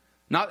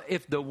 not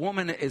if the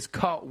woman is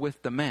caught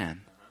with the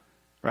man,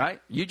 right?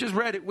 You just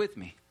read it with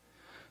me.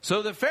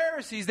 So the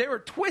Pharisees, they were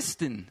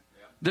twisting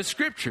the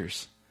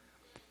scriptures.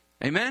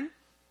 Amen?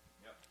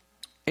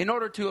 In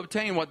order to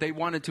obtain what they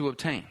wanted to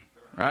obtain,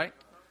 right?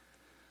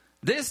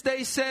 This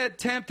they said,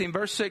 tempting,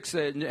 verse 6,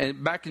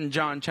 back in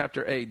John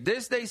chapter 8.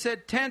 This they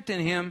said,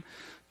 tempting him,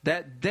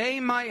 that they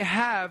might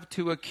have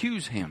to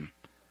accuse him.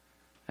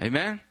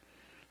 Amen?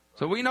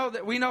 So we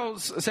know,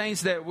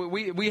 saints, that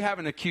we have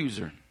an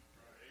accuser.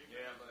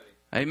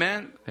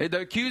 Amen?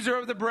 The accuser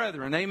of the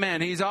brethren.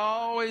 Amen. He's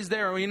always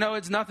there. We know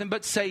it's nothing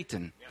but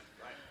Satan.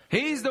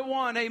 He's the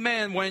one,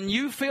 amen, when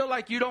you feel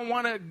like you don't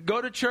want to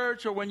go to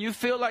church, or when you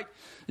feel like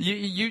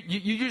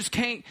you just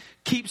can't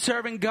keep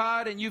serving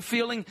God, and you're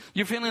feeling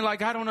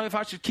like, I don't know if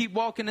I should keep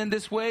walking in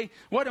this way.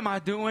 What am I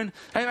doing?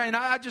 Amen.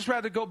 I'd just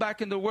rather go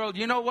back in the world.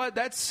 You know what?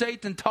 That's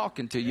Satan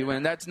talking to you,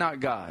 and that's not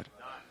God.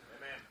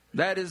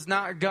 That is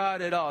not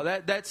God at all.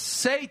 That's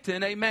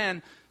Satan,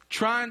 amen,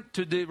 trying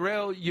to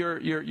derail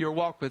your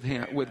walk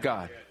with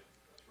God.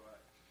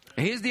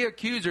 He's the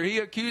accuser. He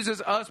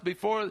accuses us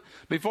before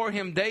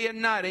Him day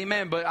and night.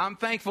 Amen. But I'm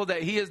thankful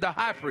that He is the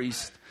high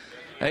priest.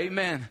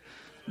 Amen.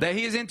 That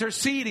He is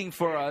interceding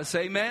for us.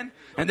 Amen.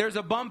 And there's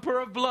a bumper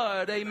of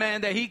blood.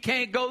 Amen. That He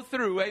can't go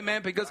through.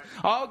 Amen. Because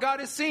all God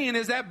is seeing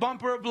is that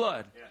bumper of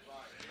blood.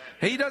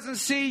 He doesn't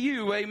see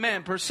you.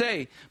 Amen. Per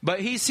se. But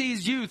He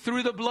sees you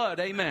through the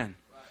blood. Amen.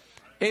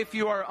 If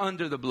you are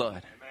under the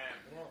blood.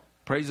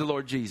 Praise the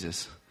Lord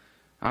Jesus.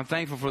 I'm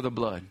thankful for the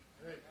blood.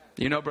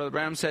 You know, Brother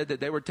Branham said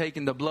that they were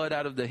taking the blood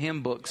out of the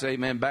hymn books,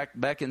 amen,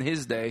 back in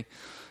his day,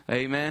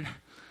 amen.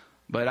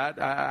 But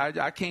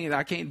I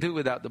can't do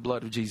without the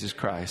blood of Jesus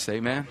Christ,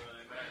 amen.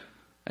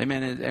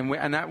 Amen.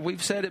 And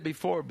we've said it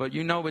before, but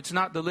you know, it's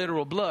not the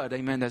literal blood,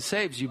 amen, that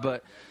saves you,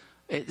 but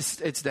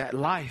it's that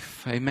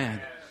life,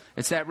 amen.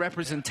 It's that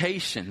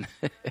representation,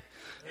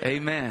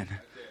 amen.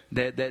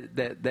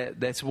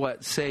 That's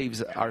what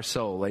saves our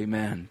soul,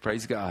 amen.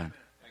 Praise God.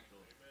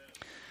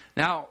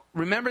 Now,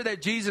 remember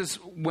that Jesus,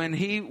 when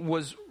He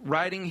was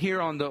writing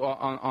here on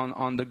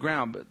the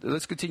ground, but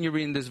let's continue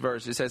reading this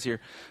verse. It says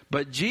here,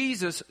 but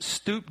Jesus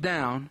stooped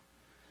down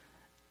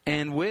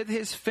and with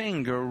His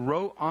finger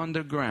wrote on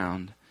the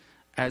ground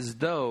as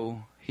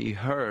though He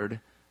heard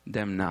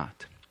them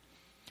not.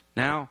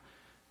 Now,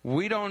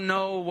 we don't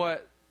know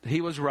what He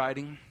was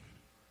writing.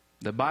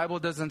 The Bible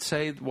doesn't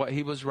say what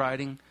He was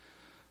writing.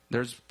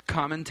 There's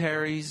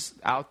commentaries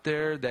out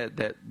there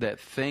that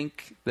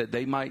think that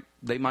they might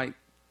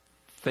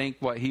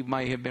think what He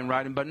might have been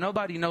writing, but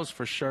nobody knows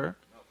for sure.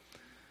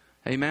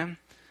 Amen.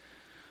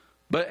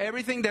 But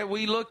everything that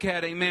we look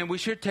at, amen, we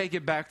should take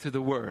it back to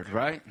the Word,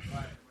 right?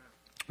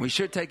 We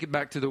should take it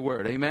back to the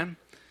Word, amen.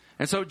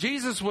 And so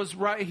Jesus was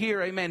right here,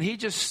 amen. He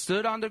just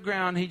stood on the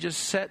ground. He just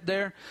sat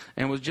there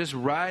and was just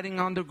writing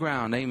on the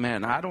ground,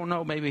 amen. I don't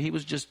know, maybe he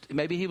was just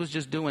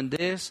doing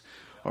this,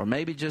 or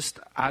maybe just,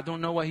 I don't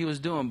know what He was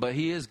doing, but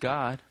He is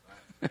God.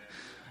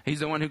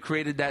 He's the one who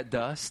created that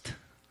dust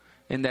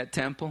in that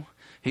temple.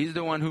 He's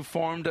the one who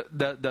formed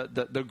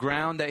the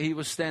ground that He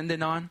was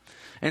standing on.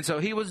 And so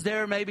He was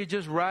there maybe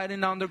just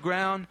writing on the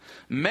ground.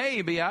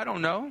 Maybe, I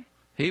don't know.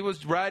 He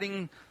was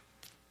writing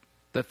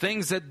the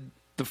things that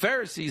the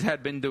Pharisees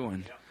had been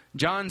doing.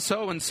 John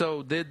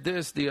so-and-so did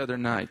this the other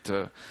night.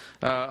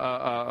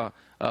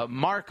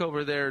 Mark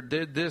over there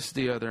did this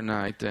the other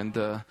night.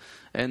 And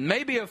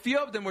maybe a few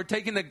of them were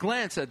taking a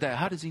glance at that.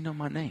 How does he know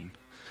my name?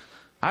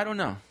 I don't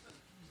know.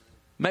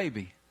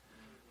 Maybe.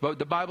 But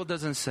the Bible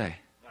doesn't say.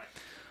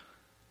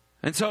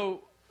 And so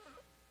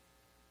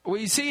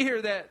we see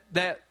here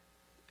that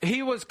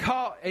he was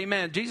caught,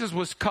 amen, Jesus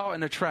was caught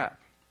in a trap.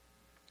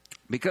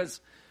 Because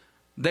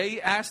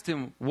they asked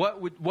him,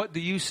 what do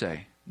you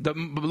say? The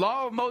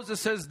law of Moses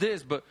says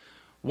this, but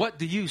what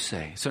do you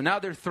say? So now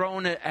they're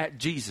throwing it at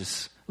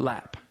Jesus'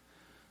 lap.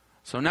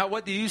 So now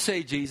what do you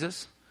say,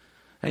 Jesus?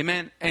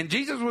 Amen. And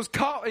Jesus was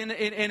caught in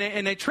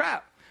a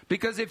trap.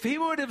 Because if he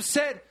would have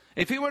said,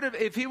 if he would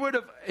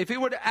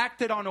have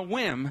acted on a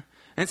whim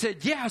and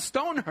said, yeah,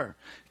 stone her.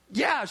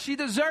 Yeah, she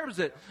deserves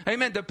it.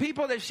 Amen. The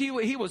people that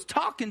he was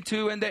talking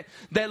to and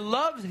that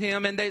loved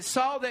him and they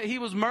saw that he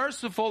was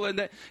merciful and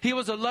that he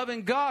was a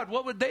loving God,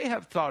 what would they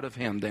have thought of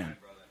him then?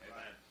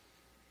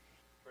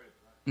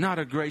 Not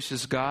a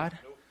gracious God.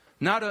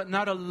 Not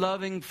a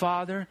loving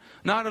Father.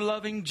 Not a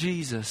loving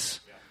Jesus.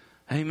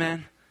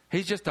 Amen.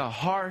 He's just a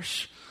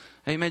harsh,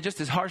 amen, just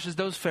as harsh as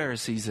those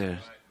Pharisees there.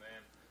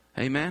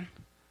 Amen.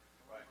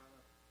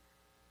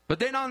 But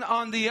then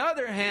on the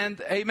other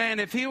hand, amen,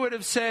 if he would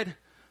have said,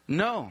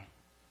 no,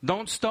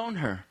 don't stone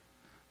her.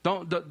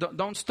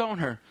 Don't stone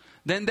her.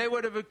 Then they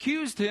would have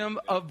accused him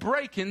of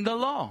breaking the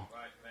law.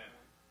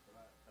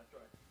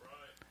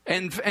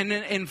 And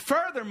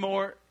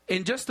furthermore,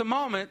 in just a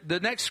moment,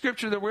 the next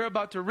scripture that we're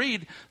about to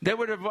read, they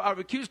would have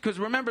accused, because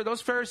remember,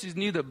 those Pharisees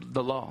knew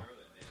the law.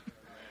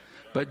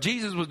 But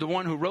Jesus was the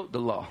one who wrote the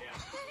law.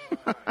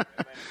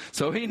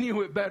 So he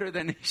knew it better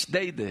than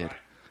they did.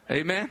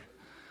 Amen.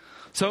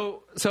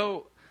 So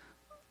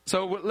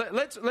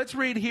let's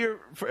read here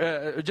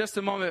for just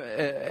a moment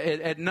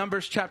at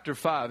Numbers chapter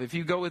 5. If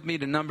you go with me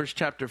to Numbers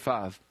chapter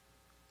 5.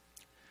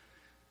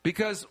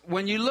 Because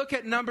when you look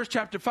at Numbers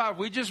chapter 5,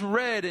 we just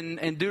read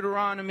in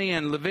Deuteronomy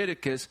and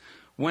Leviticus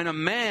when a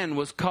man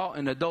was caught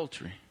in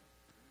adultery.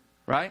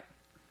 Right?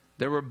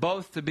 They were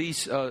both to be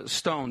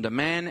stoned, a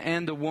man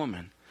and a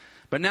woman.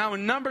 But now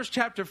in Numbers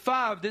chapter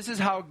 5, this is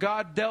how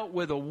God dealt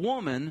with a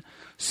woman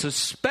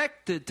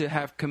suspected to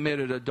have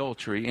committed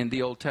adultery in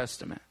the Old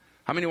Testament.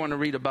 How many want to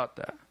read about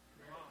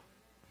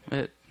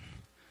that?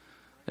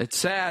 It's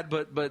sad,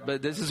 but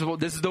this is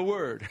the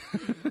word.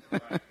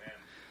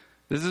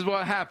 This is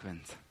what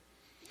happened.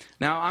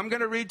 Now I'm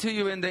going to read to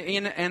you in the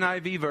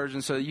NIV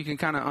version so that you can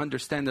kind of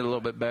understand it a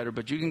little bit better.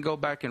 But you can go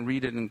back and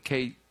read it in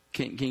King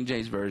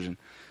James version.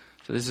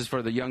 So this is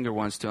for the younger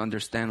ones to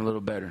understand a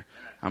little better.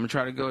 I'm going to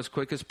try to go as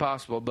quick as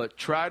possible, but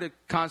try to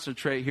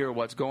concentrate here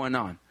what's going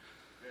on.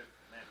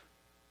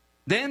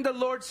 Then the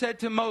Lord said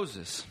to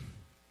Moses,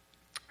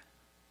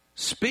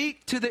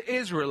 speak to the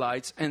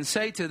Israelites and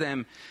say to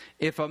them,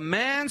 if a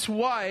man's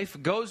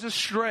wife goes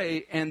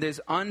astray and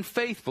is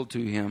unfaithful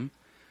to him,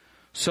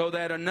 so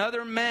that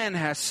another man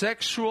has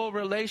sexual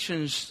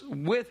relations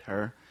with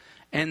her,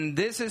 and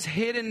this is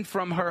hidden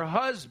from her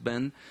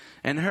husband,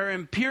 and her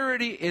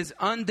impurity is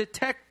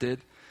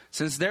undetected,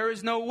 since there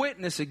is no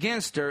witness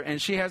against her,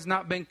 and she has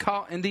not been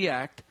caught in the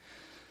act,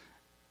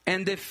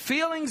 and if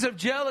feelings of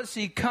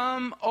jealousy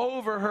come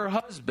over her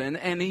husband,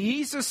 and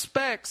he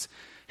suspects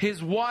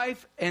his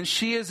wife and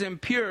she is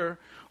impure,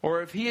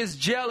 or if he is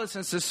jealous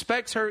and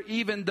suspects her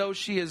even though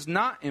she is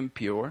not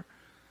impure,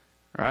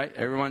 right?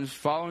 Everyone's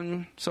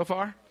following so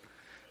far?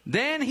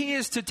 Then he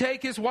is to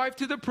take his wife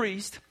to the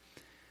priest.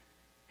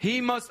 He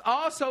must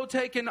also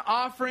take an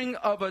offering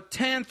of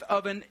 1/10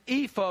 of an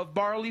ephah of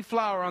barley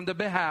flour on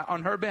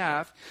her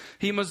behalf.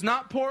 He must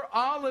not pour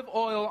olive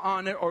oil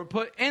on it or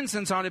put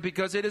incense on it,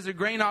 because it is a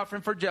grain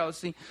offering for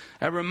jealousy,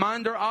 a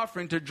reminder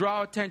offering to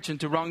draw attention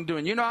to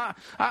wrongdoing. You know,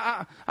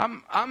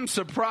 I'm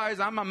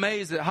surprised, I'm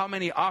amazed at how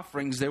many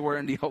offerings there were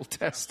in the Old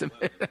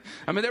Testament.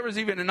 I mean, there was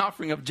even an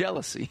offering of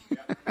jealousy.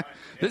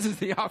 This is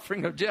the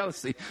offering of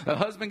jealousy. The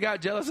husband got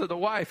jealous of the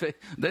wife.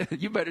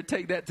 You better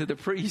take that to the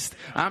priest.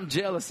 I'm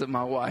jealous of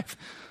my wife.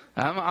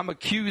 I'm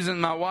accusing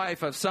my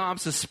wife of something. I'm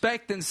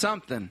suspecting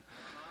something.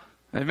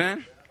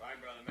 Amen?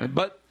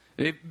 But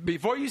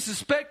before you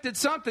suspected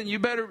something, you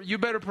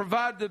better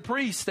provide the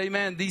priest,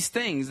 amen, these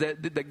things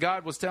that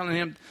God was telling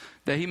him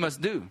that he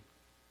must do.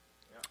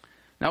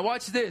 Now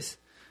watch this.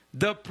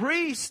 The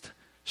priest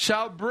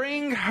shall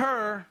bring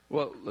her,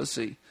 well, let's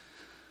see.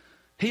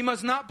 He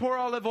must not pour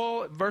olive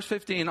oil, verse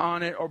 15,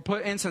 on it or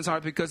put incense on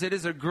it, because it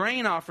is a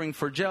grain offering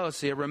for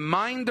jealousy, a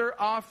reminder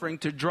offering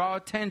to draw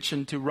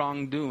attention to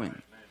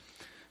wrongdoing.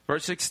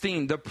 Verse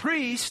 16, the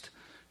priest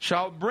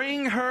shall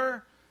bring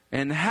her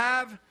and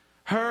have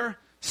her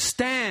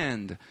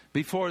stand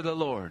before the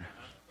Lord.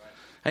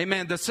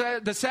 Amen.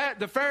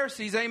 The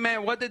Pharisees,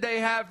 amen, what did they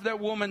have that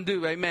woman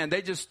do? Amen.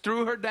 They just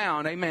threw her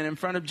down, amen, in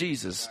front of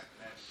Jesus.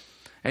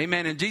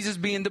 Amen. And Jesus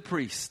being the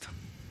priest.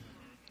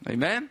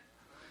 Amen.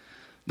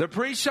 The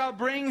priest shall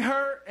bring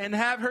her and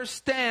have her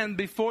stand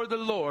before the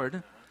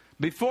Lord.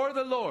 Before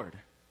the Lord.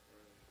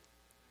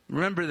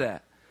 Remember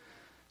that.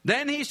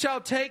 Then he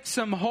shall take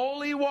some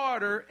holy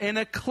water in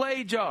a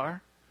clay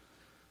jar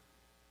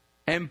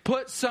and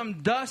put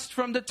some dust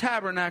from the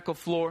tabernacle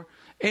floor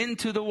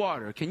into the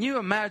water. Can you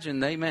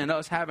imagine, amen,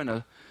 us having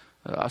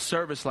a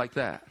service like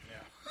that?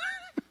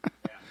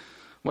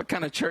 What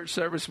kind of church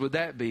service would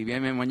that be? I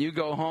mean, when you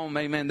go home,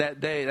 amen, that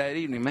day, that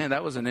evening, man,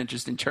 that was an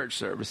interesting church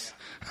service.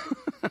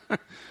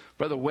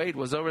 Brother Wade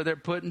was over there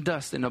putting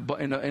dust in a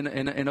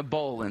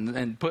bowl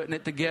and putting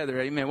it together.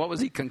 Amen. What was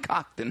he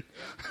concocting?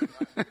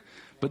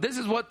 But this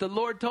is what the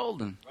Lord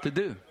told him to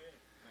do.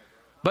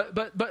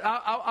 But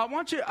I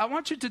want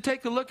you to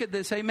take a look at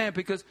this, amen,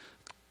 because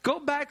go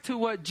back to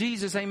what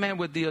Jesus, amen,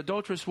 with the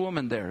adulterous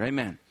woman there,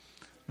 amen.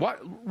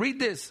 Read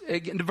this,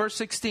 again, verse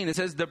 16. It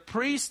says, the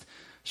priest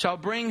shall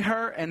bring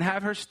her and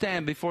have her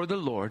stand before the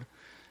Lord.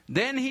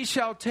 Then he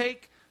shall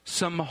take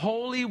some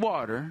holy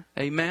water,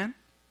 amen.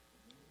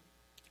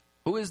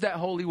 Who is that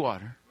holy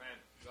water?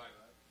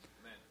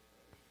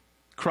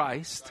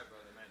 Christ.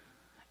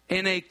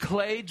 In a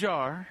clay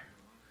jar.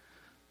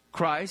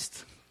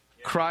 Christ,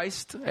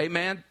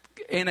 amen,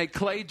 in a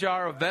clay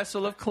jar, a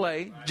vessel of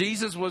clay.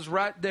 Jesus was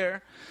right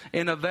there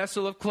in a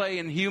vessel of clay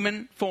in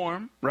human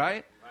form,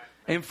 right?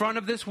 In front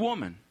of this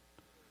woman.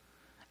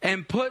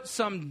 And put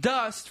some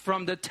dust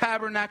from the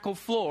tabernacle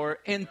floor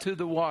into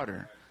the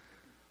water.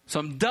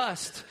 Some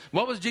dust.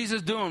 What was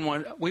Jesus doing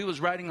when he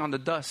was writing on the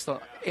dust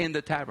in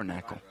the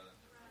tabernacle?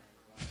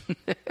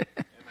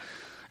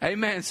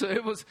 Amen. So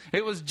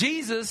it was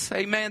Jesus,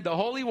 amen, the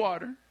holy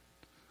water.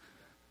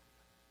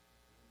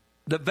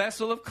 The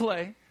vessel of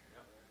clay,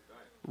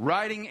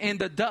 writing in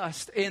the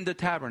dust in the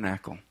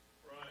tabernacle.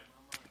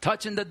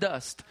 Touching the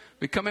dust,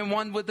 becoming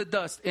one with the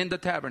dust in the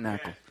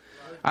tabernacle.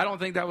 I don't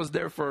think that was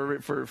there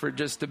for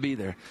just to be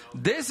there.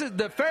 This is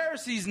the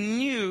Pharisees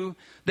knew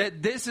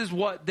that this is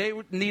what they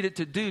needed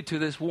to do to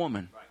this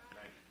woman.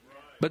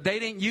 But they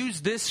didn't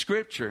use this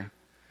scripture.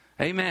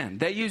 Amen.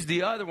 They used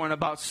the other one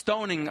about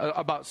stoning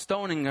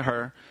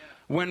her,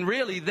 when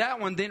really that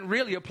one didn't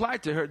really apply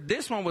to her.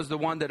 This one was the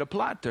one that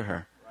applied to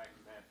her.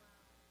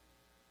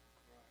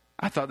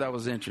 I thought that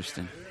was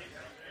interesting.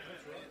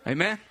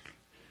 Amen.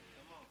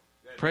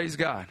 Praise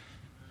God.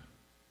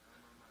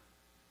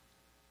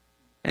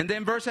 And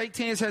then verse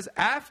 18 it says,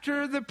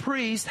 after the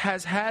priest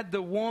has had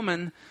the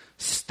woman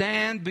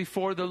stand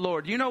before the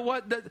Lord. You know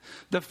what?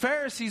 The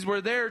Pharisees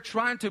were there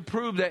trying to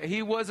prove that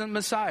he wasn't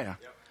Messiah.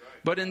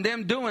 But in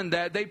them doing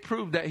that, they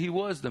proved that he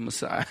was the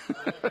Messiah.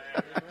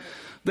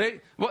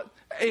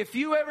 If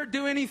you ever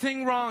do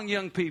anything wrong,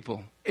 young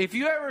people, if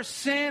you ever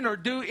sin or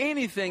do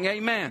anything,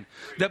 amen,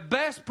 the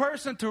best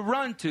person to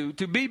run to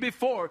be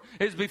before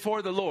is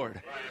before the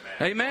Lord.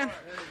 Amen.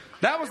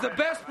 That was the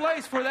best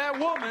place for that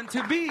woman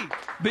to be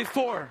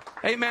before.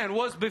 Amen.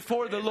 Was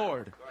before the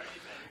Lord.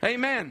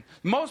 Amen.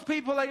 Most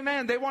people,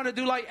 amen, they want to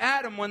do like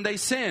Adam when they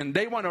sin.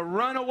 They want to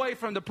run away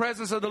from the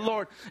presence of the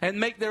Lord and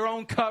make their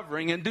own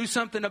covering and do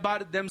something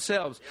about it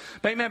themselves.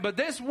 Amen. But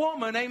this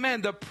woman,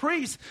 amen, the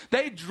priest,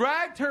 they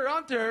dragged her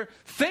unto her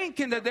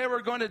thinking that they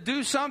were going to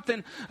do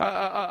something,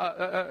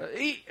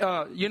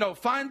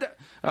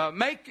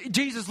 make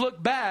Jesus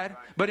look bad.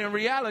 But in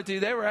reality,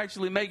 they were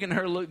actually making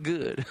her look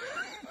good.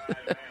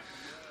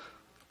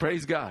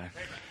 Praise God.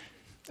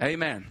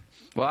 Amen.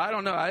 Well, I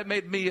don't know. It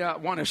made me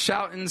want to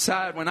shout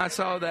inside when I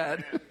saw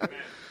that.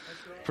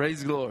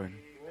 Praise the Lord.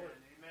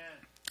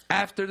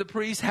 After the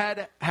priest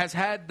has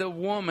had the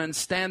woman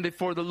stand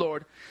before the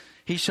Lord,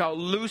 he shall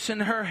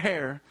loosen her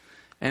hair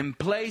and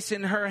place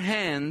in her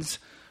hands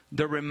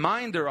the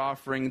reminder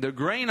offering, the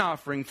grain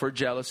offering for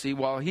jealousy,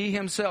 while he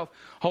himself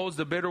holds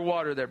the bitter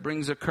water that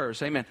brings a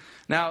curse. Amen.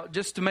 Now,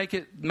 just to make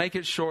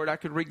it short, I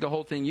could read the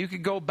whole thing. You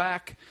could go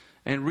back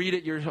and read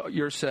it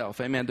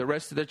yourself. Amen. The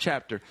rest of the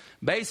chapter.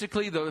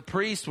 Basically, the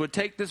priest would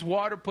take this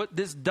water, put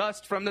this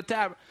dust from the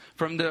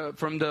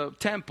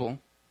temple,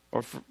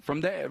 or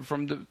from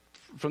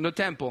the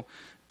temple,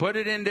 put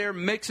it in there,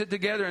 mix it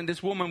together, and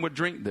this woman would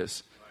drink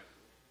this.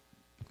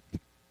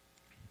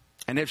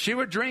 And if she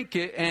would drink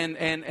it,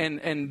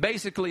 and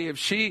basically,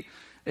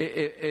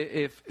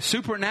 if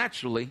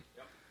supernaturally.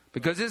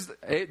 Because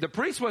the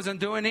priest wasn't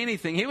doing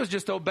anything. He was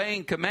just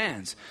obeying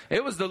commands.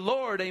 It was the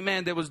Lord,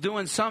 amen, that was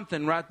doing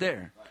something right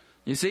there.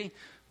 You see?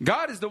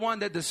 God is the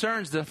one that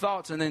discerns the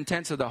thoughts and the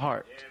intents of the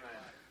heart.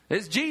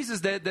 It's Jesus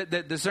that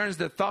discerns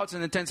the thoughts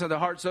and intents of the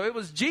heart. So it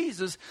was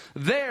Jesus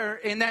there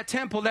in that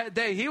temple that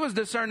day. He was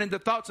discerning the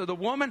thoughts of the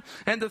woman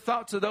and the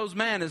thoughts of those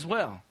men as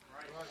well.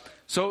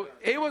 So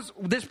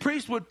this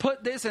priest would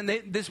put this, and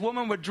this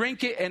woman would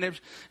drink it, and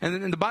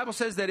the Bible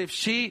says that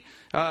if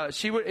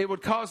it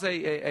would cause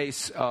a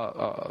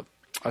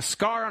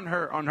scar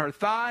on her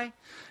thigh,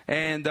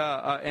 and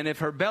if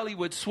her belly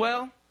would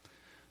swell,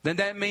 then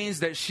that means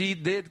that she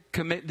did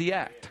commit the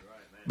act.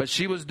 But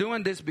she was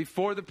doing this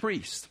before the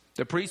priest.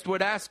 The priest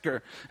would ask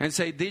her and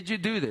say, "Did you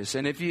do this?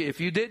 And if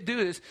you did do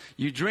this,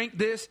 you drink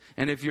this,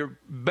 and if your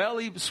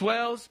belly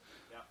swells,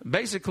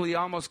 basically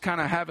almost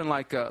kind of having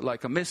like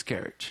a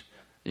miscarriage."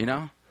 You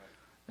know,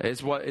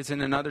 it's in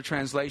another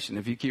translation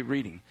if you keep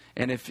reading.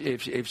 And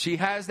if she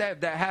has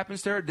that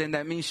happens to her, then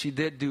that means she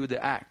did do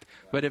the act.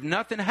 But if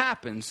nothing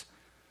happens,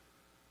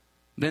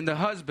 then the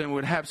husband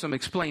would have some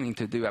explaining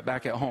to do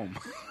back at home.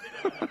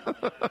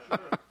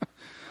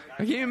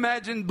 Can you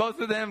imagine both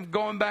of them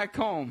going back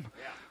home?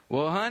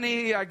 Well,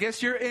 honey, I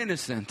guess you're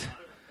innocent.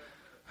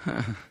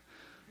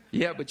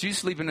 Yeah, but you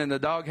sleeping in the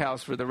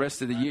doghouse for the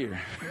rest of the year.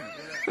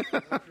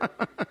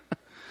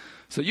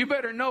 So you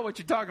better know what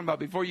you're talking about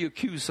before you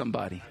accuse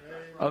somebody.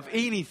 of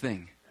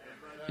anything.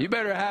 You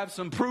better have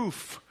some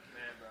proof.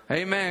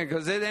 Amen.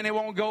 Because then it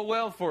won't go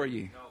well for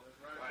you.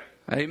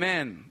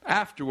 Amen.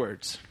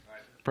 Afterwards.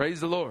 Praise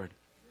the Lord.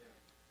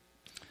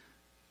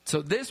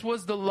 So this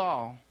was the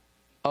law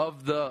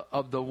of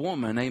the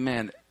woman,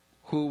 amen,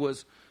 who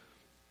was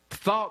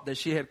thought that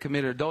she had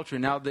committed adultery.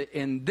 Now,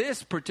 in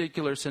this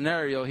particular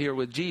scenario here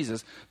with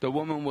Jesus, the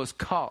woman was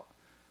caught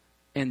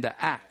in the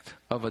act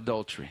of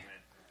adultery.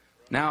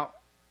 Now,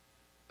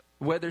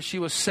 whether she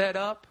was set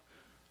up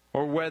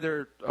or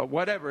whether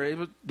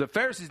whatever, the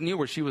Pharisees knew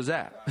where she was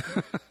at.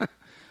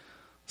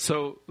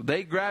 So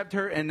they grabbed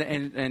her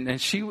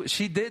and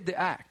she did the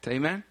act.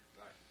 Amen.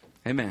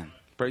 Amen.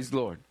 Praise the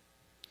Lord.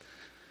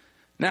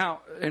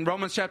 Now, in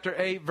Romans chapter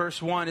 8, verse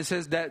 1, it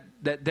says that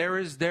there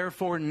is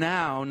therefore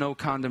now no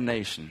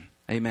condemnation.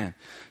 Amen.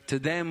 To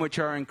them which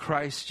are in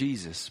Christ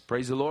Jesus.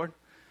 Praise the Lord.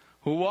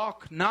 Who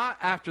walk not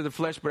after the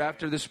flesh, but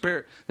after the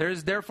Spirit. There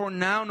is therefore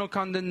now no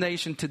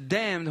condemnation to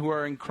them who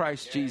are in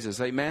Christ Jesus.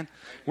 Amen.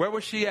 Where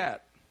was she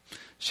at?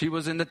 She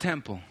was in the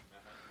temple.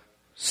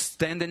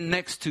 Standing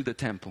next to the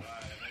temple.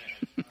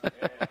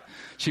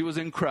 She was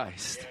in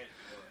Christ.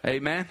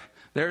 Amen.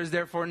 There is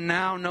therefore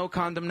now no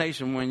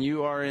condemnation when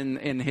you are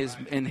in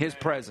his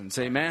presence.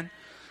 Amen.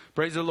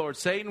 Praise the Lord.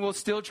 Satan will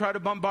still try to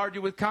bombard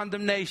you with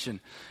condemnation.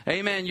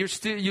 Amen. You're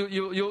still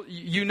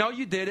you know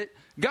you did it.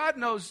 God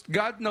knows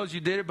you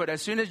did it, but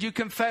as soon as you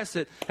confess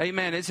it,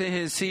 amen, it's in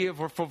his sea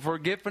for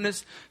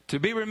forgiveness to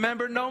be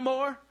remembered no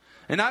more.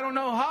 And I don't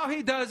know how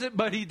he does it,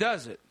 but he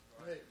does it.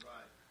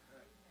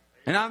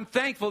 And I'm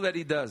thankful that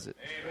he does it.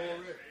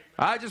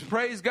 I just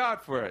praise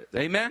God for it.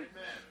 Amen.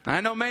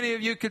 I know many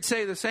of you could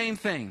say the same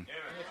thing.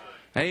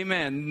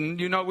 Amen.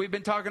 You know, we've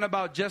been talking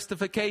about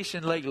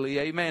justification lately.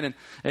 Amen.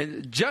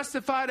 And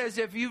justified as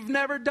if you've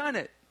never done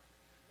it.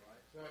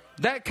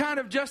 That kind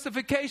of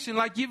justification,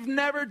 like you've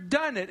never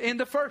done it in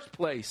the first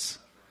place.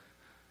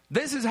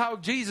 This is how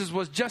Jesus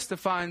was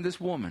justifying this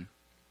woman.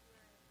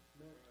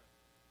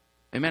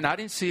 Amen. I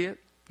didn't see it.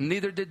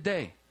 Neither did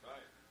they.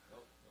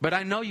 But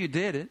I know you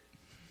did it.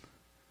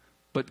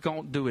 But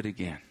don't do it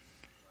again.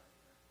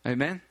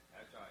 Amen.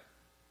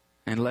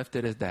 And left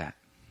it at that.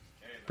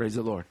 Praise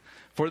the Lord.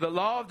 For the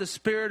law of the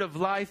Spirit of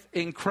life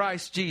in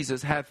Christ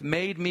Jesus hath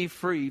made me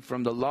free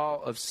from the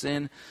law of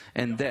sin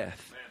and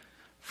death.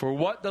 For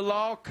what the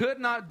law could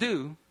not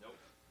do,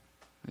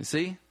 you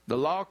see, the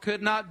law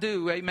could not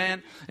do,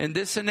 amen, in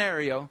this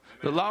scenario.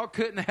 The law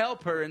couldn't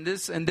help her in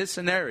this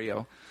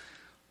scenario.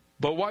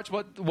 But watch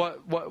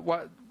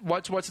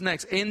what's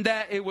next. In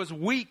that it was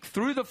weak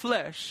through the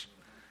flesh,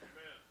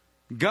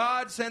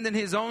 God sending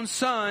his own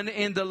Son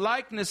in the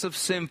likeness of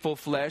sinful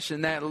flesh,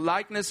 in that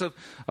likeness of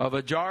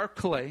a jar of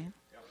clay.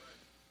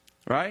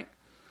 Right?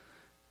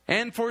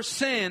 And for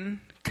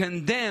sin,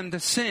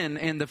 condemned sin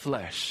in the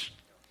flesh.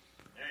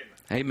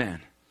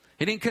 Amen.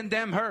 He didn't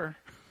condemn her.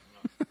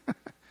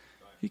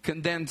 He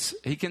condemned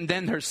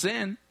her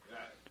sin,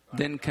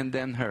 then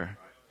condemned her.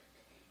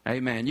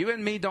 Amen. You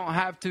and me don't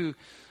have to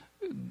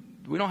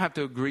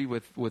agree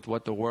with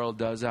what the world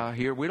does out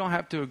here. We don't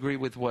have to agree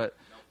with what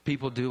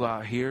people do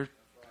out here.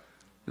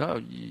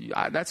 No,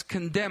 that's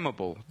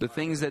condemnable, the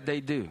things that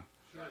they do.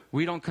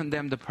 We don't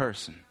condemn the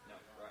person.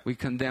 We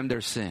condemn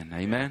their sin.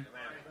 Amen?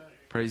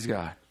 Praise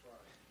God.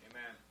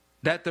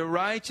 That the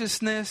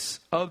righteousness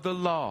of the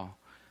law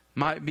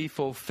might be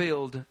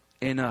fulfilled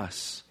in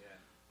us,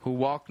 who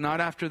walk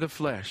not after the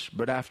flesh,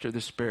 but after the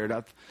Spirit.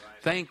 I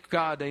thank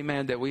God,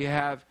 amen, that we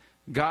have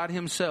God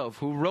himself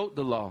who wrote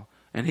the law,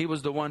 and he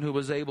was the one who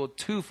was able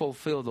to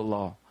fulfill the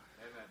law.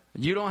 Amen.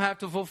 You don't have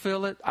to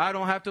fulfill it. I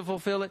don't have to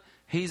fulfill it.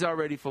 He's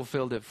already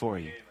fulfilled it for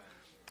you. Amen.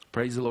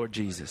 Praise the Lord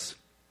Jesus.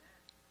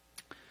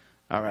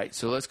 All right,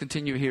 so let's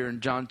continue here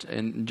in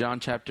John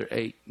chapter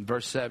 8,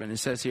 verse 7. It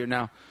says here,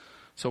 now,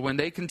 so when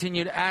they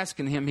continued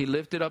asking him, he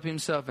lifted up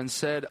himself and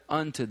said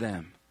unto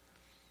them,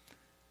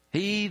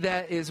 he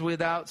that is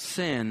without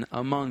sin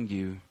among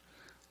you,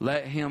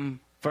 let him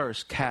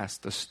first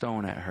cast a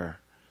stone at her.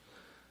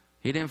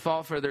 He didn't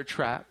fall for their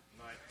trap.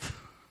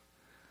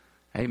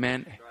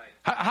 Amen.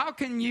 How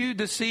can you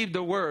deceive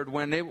the Word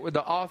when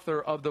the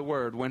author of the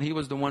Word, when he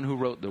was the one who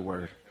wrote the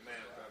Word?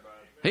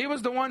 He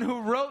was the one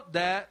who wrote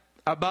that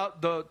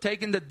about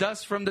taking the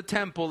dust from the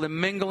temple and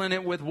mingling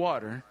it with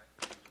water.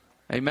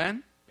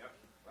 Amen.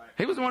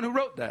 He was the one who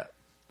wrote that.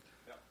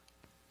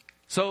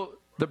 So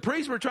the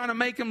priests were trying to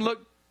make him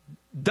look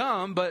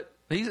dumb, but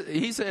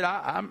he said,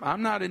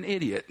 I'm not an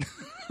idiot.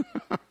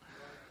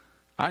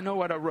 I know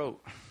what I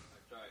wrote.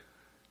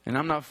 And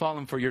I'm not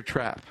falling for your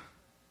trap.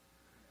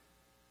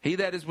 He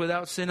that is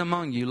without sin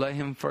among you, let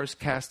him first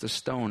cast a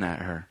stone at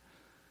her.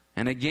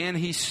 And again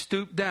he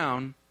stooped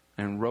down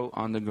and wrote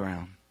on the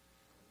ground.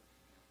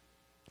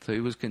 So he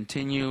was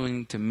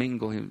continuing to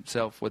mingle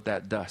himself with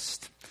that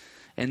dust.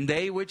 And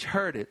they which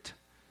heard it,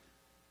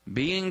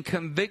 being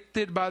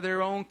convicted by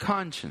their own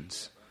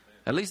conscience.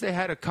 At least they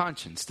had a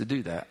conscience to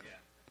do that.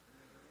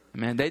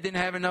 Man, they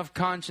didn't have enough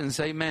conscience,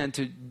 amen,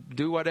 to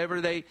do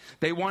whatever they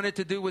wanted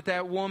to do with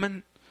that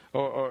woman.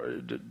 Or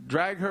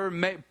drag her,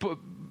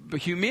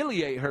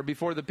 humiliate her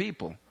before the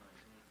people.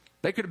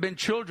 They could have been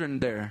children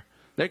there.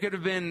 There could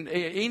have been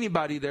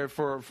anybody there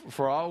for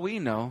all we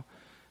know.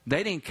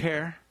 They didn't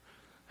care.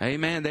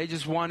 Amen. They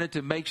just wanted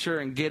to make sure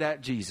and get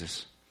at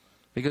Jesus.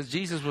 Because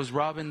Jesus was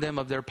robbing them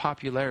of their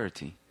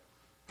popularity.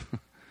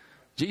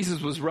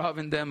 Jesus was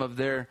robbing them of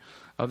their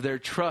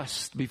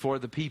trust before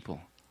the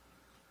people.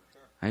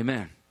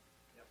 Amen.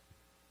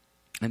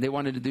 And they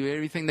wanted to do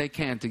everything they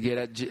can to get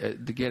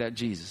at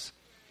Jesus.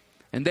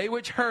 And they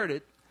which heard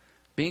it,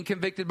 being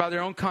convicted by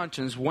their own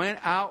conscience, went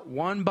out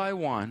one by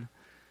one,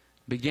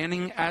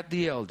 beginning at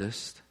the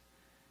eldest,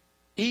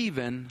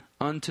 even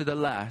unto the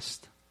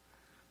last.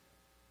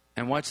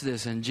 And watch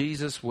this. And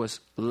Jesus was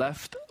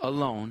left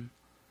alone,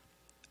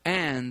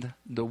 and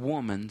the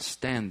woman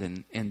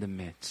standing in the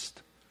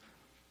midst.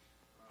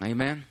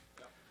 Amen.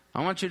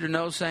 I want you to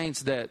know,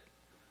 saints, that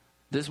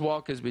this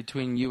walk is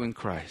between you and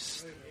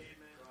Christ.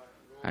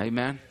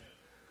 Amen.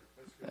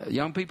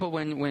 Young people,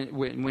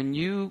 when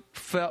you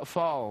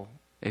fall,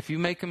 if you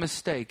make a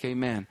mistake,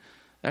 amen,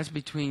 that's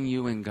between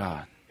you and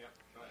God.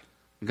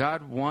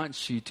 God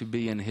wants you to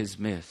be in His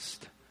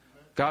midst.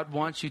 God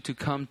wants you to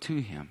come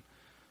to Him.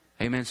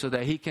 Amen. So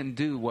that He can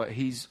do what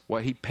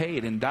He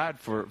paid and died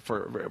for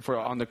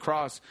on the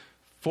cross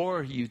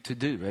for you to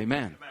do.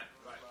 Amen.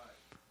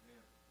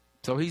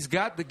 So He's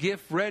got the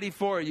gift ready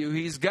for you.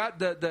 He's got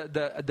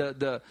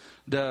the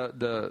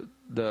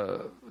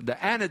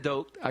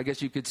antidote, I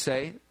guess you could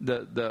say,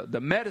 the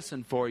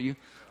medicine for you.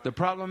 The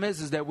problem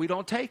is that we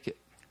don't take it,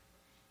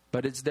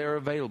 but it's there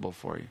available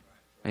for you.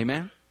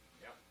 Amen.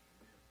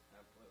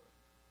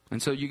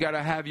 And so you got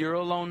to have your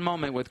alone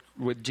moment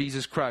with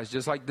Jesus Christ,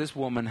 just like this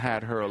woman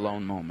had her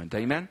alone moment.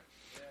 Amen?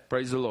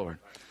 Praise the Lord.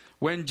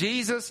 When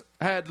Jesus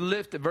had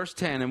lifted, verse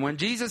 10, and when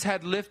Jesus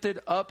had lifted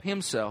up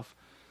Himself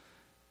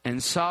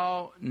and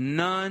saw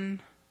none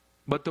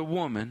but the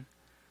woman,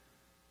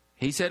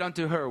 He said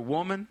unto her,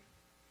 Woman,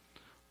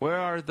 where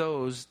are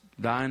those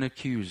thine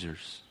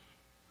accusers?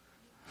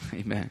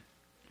 Amen.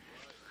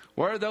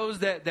 Where are those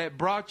that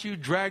brought you,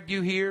 dragged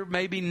you here,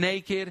 maybe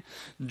naked,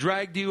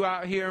 dragged you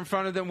out here in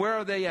front of them? Where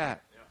are they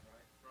at?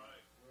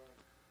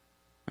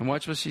 And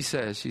watch what she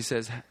says. She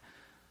says,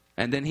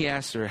 and then He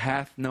asked her,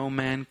 hath no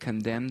man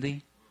condemned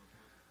thee?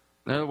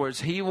 In other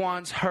words, He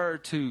wants her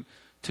to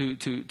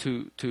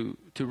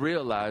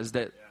realize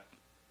that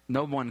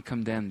no one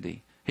condemned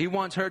thee. He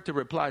wants her to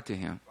reply to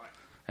Him.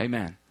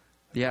 Amen.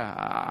 Yeah,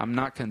 I'm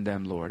not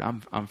condemned, Lord.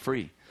 I'm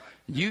free.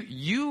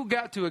 You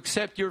got to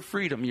accept your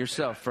freedom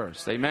yourself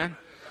first. Amen.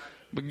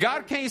 But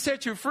God can't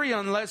set you free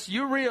unless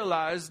you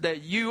realize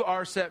that you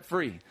are set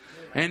free.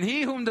 And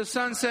he whom the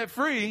Son set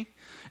free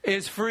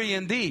is free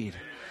indeed.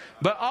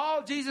 But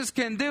all Jesus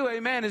can do,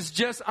 amen, is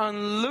just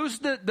unloose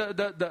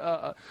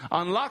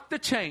unlock the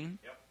chain.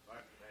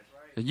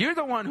 You're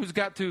the one who's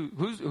got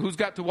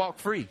to walk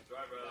free.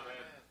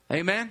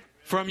 Amen.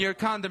 From your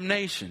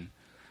condemnation.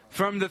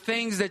 From the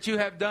things that you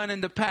have done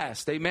in the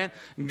past. Amen.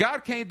 God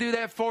can't do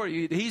that for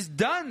you. He's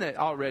done it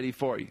already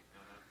for you.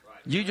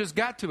 You just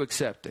got to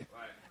accept it.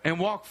 And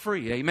walk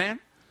free. Amen.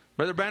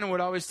 Brother Brandon would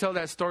always tell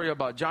that story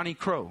about Johnny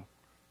Crow.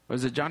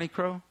 Was it Johnny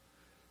Crow?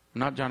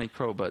 Not Johnny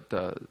Crow, but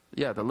the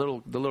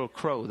little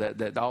crow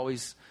that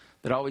always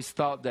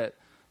thought that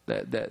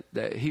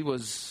he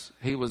was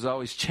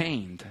always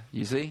chained.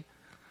 You see,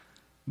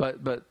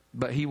 but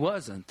he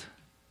wasn't.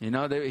 You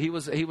know, he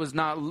was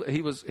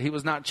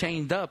not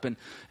chained up, and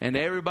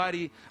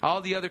everybody,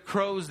 all the other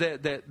crows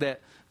that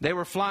they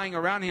were flying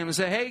around him and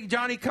say, hey,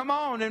 Johnny, come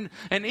on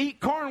and eat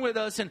corn with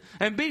us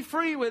and be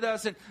free with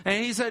us.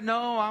 And he said,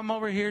 no, I'm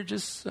over here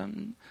just,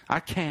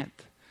 I can't.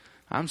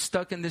 I'm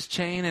stuck in this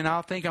chain and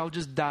I think I'll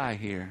just die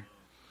here.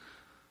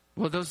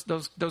 Well,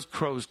 those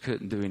crows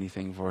couldn't do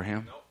anything for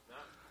him.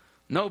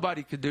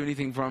 Nobody could do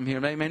anything from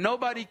him. Amen.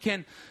 Nobody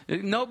can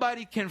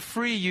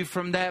free you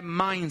from that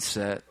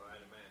mindset.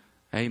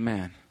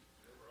 Amen.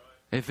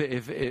 If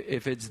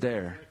it's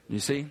there, you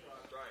see,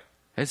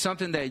 it's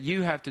something that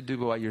you have to do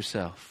by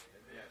yourself.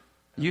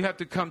 You have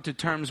to come to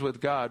terms with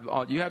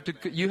God. You have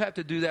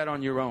to do that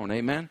on your own.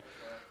 Amen.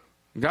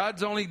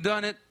 God's only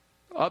done it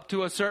up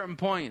to a certain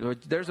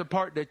point. There's a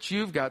part that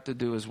you've got to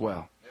do as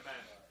well.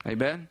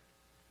 Amen.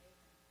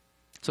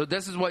 So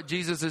this is what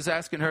Jesus is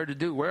asking her to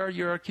do. Where are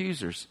your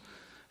accusers?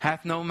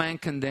 Hath no man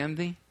condemned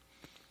thee?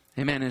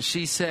 Amen. And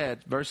she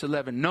said, verse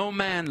 11, no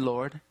man,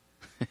 Lord.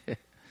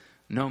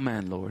 No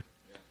man, Lord.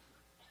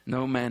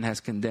 No man has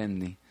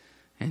condemned thee.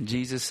 And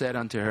Jesus said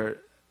unto her,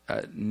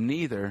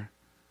 neither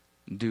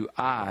do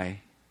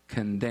I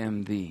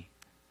condemn thee.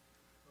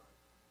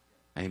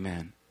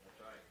 Amen.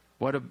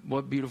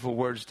 What beautiful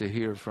words to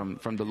hear from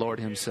the Lord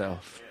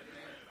Himself.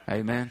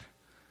 Amen.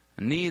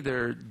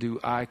 Neither do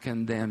I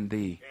condemn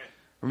thee.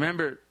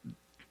 Remember,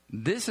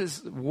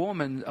 this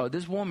woman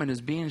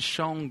is being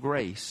shown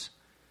grace,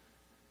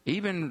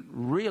 even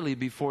really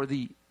before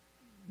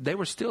they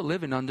were still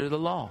living under the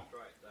law.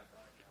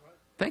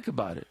 Think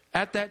about it.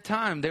 At that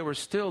time, they were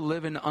still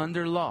living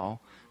under law,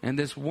 and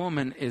this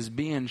woman is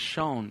being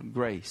shown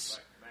grace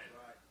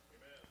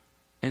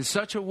in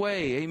such a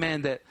way,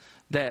 amen,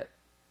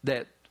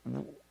 that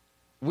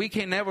we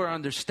can never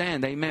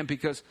understand, amen,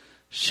 because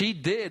She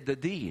did the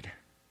deed.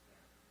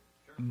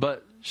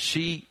 But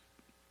she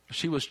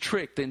was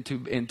tricked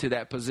into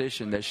that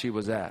position that she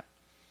was at.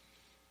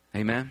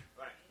 Amen.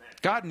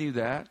 God knew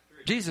that.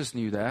 Jesus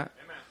knew that.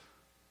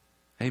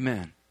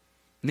 Amen.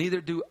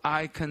 Neither do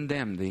I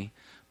condemn thee.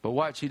 But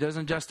watch, he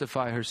doesn't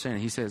justify her sin.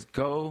 He says,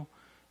 go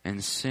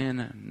and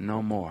sin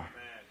no more.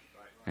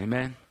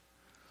 Amen.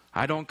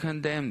 I don't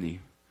condemn thee.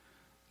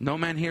 No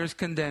man here is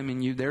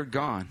condemning you. They're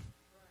gone.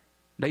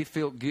 They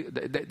feel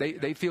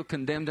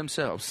condemned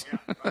themselves.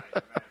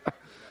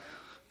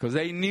 Because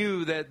they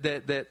knew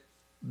that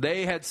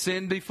they had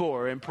sinned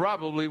before, and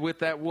probably with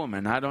that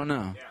woman. I don't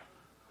know.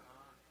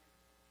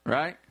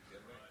 Right?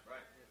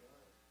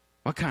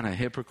 What kind of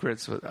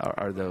hypocrites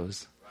are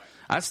those?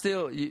 I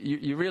still,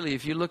 you really,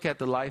 if you look at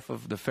the life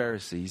of the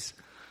Pharisees,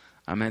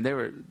 I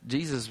mean,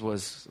 Jesus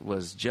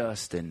was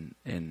just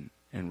and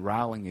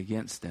riling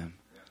against them.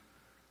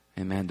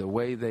 Amen. The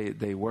way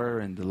they were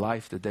and the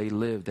life that they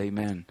lived,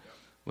 amen,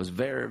 was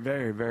very,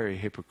 very, very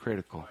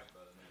hypocritical.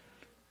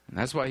 And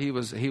that's why he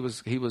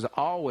was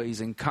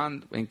always in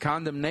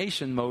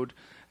condemnation mode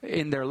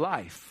in their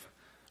life,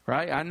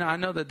 right? I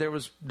know that there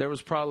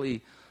was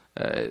probably,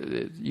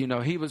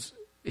 he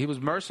was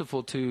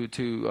merciful to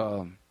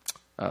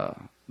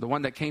the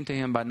one that came to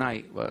him by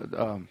night,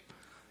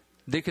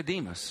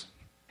 Nicodemus.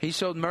 He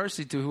showed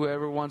mercy to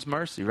whoever wants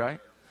mercy, right?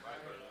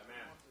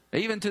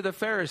 Even to the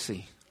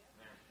Pharisee.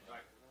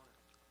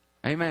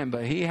 Amen.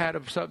 But he had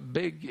a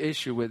big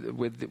issue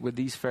with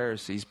these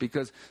Pharisees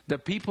because the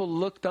people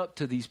looked up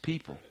to these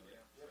people.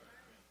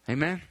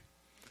 Amen.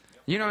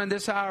 In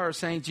this hour,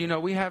 saints,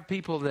 we have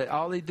people that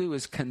all they do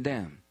is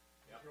condemn.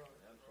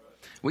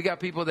 We got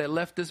people that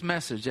left this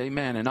message,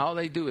 amen, and all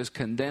they do is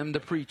condemn the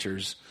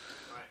preachers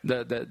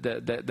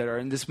that are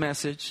in this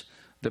message.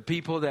 The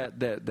people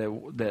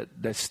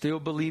that still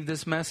believe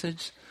this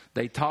message,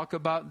 they talk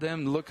about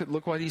them.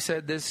 Look what he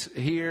said this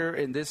here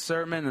in this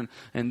sermon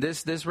and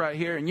this right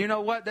here. And you know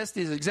what? That's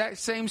the exact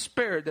same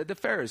spirit that the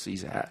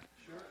Pharisees had.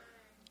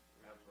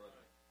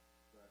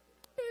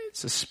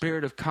 It's a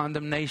spirit of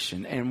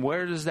condemnation. And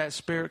where does that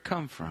spirit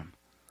come from?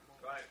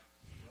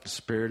 The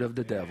spirit of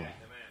the devil.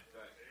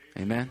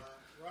 Amen.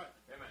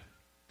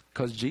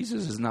 Because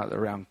Jesus is not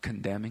around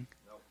condemning,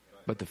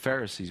 but the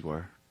Pharisees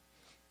were.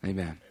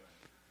 Amen.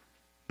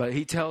 But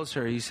he tells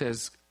her, he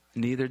says,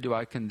 neither do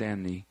I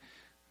condemn thee.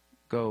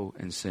 Go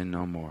and sin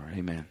no more.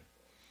 Amen.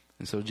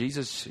 And so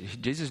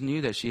Jesus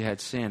knew that she had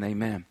sinned.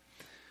 Amen.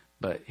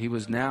 But he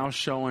was now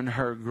showing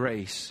her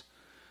grace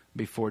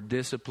before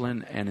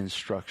discipline and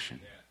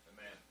instruction.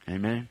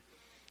 Amen.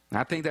 And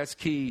I think that's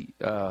key,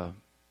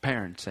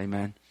 parents.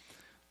 Amen.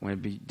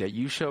 That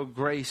you show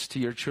grace to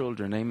your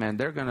children. Amen.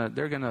 They're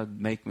gonna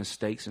make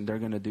mistakes and they're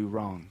gonna do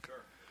wrong.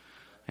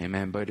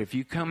 Amen. But if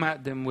you come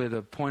at them with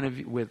a point of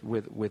view,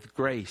 with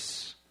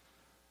grace,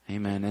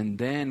 amen, and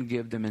then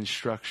give them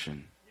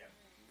instruction,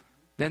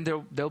 then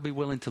they'll be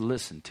willing to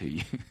listen to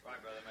you.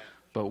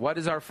 But what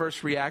is our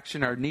first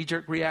reaction? Our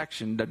knee-jerk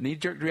reaction. The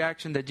knee-jerk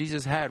reaction that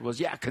Jesus had was,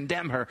 yeah,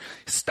 condemn her,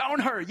 stone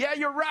her. Yeah,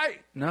 you're right.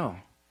 No.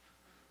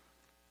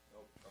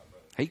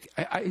 He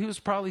was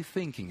probably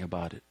thinking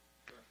about it.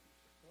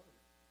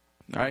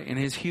 Right? In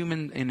his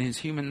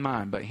human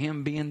mind, but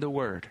him being the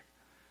Word.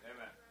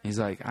 He's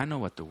like, I know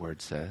what the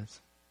Word says.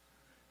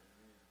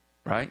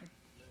 Right?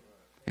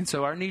 And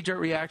so our knee-jerk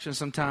reaction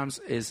sometimes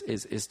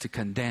is to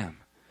condemn.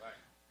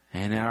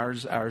 And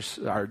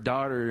our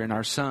daughter and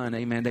our son,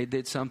 amen, they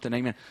did something,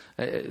 amen.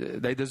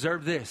 They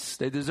deserve this.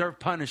 They deserve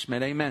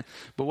punishment, amen.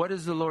 But what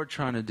is the Lord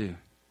trying to do?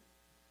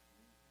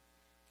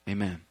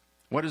 Amen.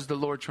 What is the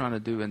Lord trying to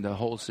do in the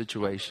whole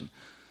situation?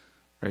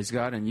 Praise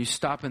God. And you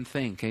stop and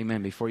think,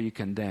 amen, before you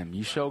condemn.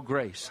 You show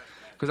grace.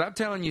 Because I'm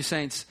telling you,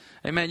 saints,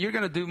 amen, you're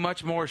going to do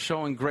much more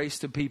showing grace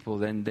to people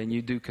than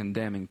you do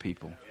condemning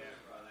people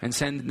and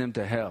sending them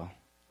to hell.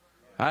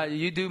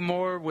 You do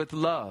more with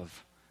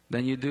love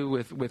than you do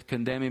with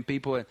condemning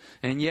people.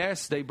 And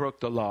yes, they broke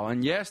the law.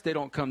 And yes, they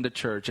don't come to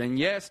church. And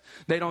yes,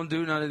 they don't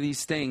do none of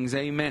these things.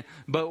 Amen.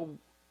 But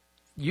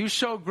you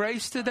show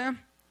grace to them.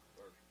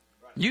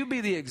 You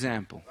be the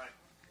example.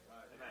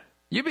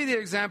 You be the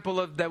example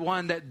of the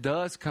one that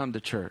does come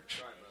to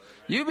church.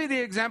 You be the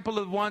example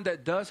of one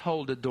that does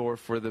hold the door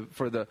for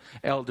the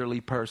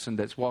elderly person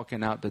that's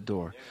walking out the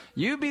door.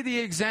 You be the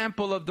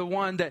example of the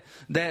one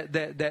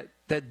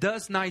that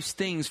does nice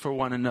things for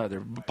one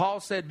another. Paul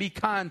said, be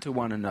kind to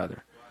one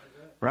another.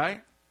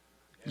 Right?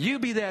 You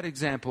be that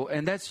example,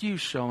 and that's you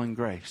showing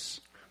grace.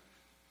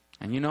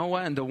 And you know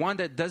what? And the one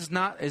that is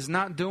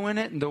not doing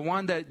it, and the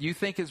one that you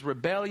think is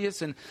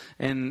rebellious and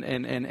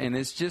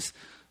it's just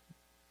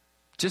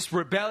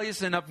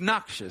rebellious and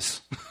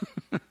obnoxious.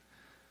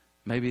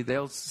 Maybe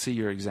they'll see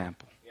your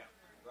example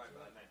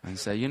and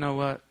say, you know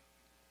what?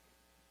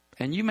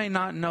 And you may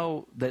not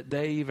know that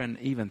they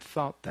even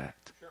thought that.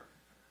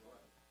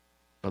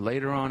 But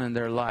later on in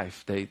their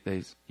life, they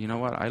you know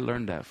what? I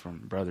learned that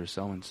from brother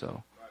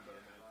so-and-so.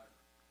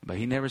 But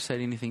he never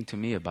said anything to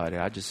me about it.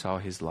 I just saw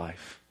his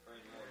life.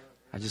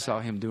 I just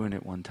saw him doing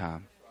it one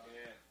time.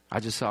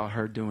 I just saw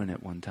her doing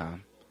it one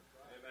time.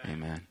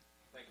 Amen.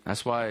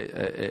 That's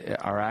why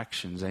our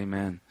actions,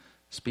 amen,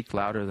 speak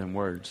louder than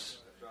words.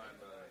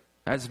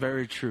 That's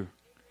very true.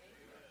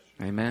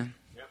 Amen.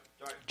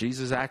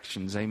 Jesus'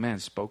 actions, amen,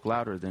 spoke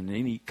louder than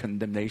any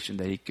condemnation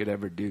that he could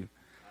ever do.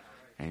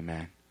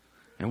 Amen.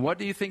 And what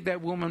do you think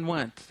that woman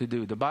went to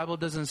do? The Bible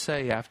doesn't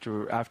say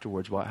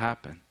afterwards what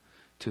happened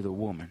to the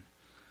woman.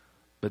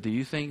 But do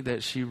you think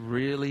that she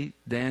really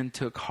then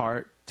took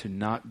heart to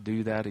not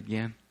do that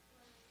again?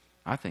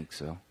 I think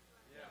so.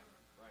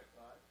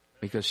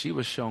 Because she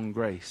was shown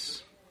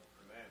grace.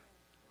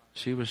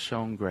 She was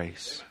shown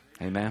grace.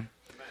 Amen.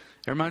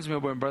 It reminds me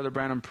of when Brother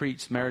Branham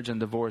preached marriage and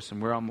divorce,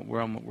 and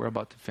we're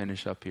about to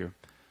finish up here.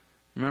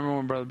 Remember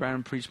when Brother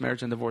Branham preached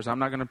marriage and divorce? I'm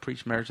not going to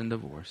preach marriage and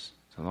divorce,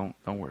 so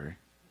don't worry.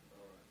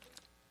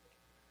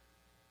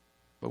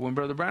 But when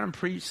Brother Branham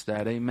preached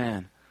that,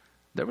 amen,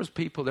 there was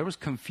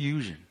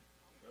confusion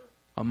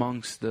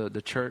amongst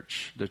the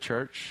churches.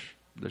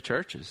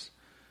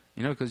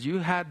 You know, because you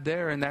had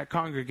there in that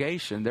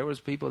congregation, there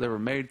was people that were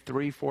married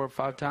 3, 4,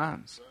 5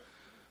 times,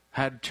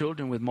 had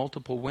children with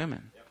multiple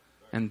women.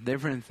 And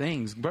different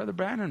things. Brother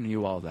Branham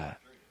knew all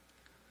that.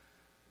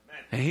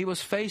 And he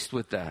was faced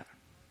with that.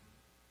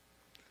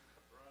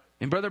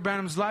 In Brother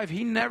Branham's life,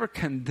 he never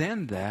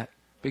condemned that.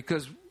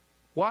 Because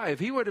why? If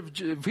he would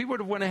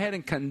have went ahead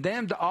and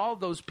condemned all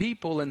those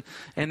people and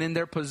in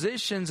their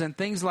positions and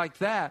things like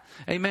that,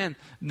 amen,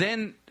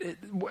 then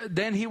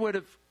he would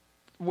have,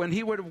 when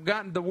he would have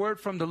gotten the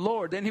word from the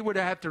Lord, then he would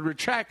have had to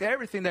retract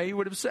everything that he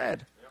would have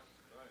said.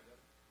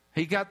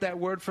 He got that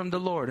word from the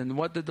Lord. And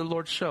what did the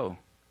Lord show?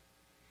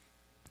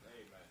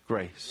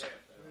 Grace.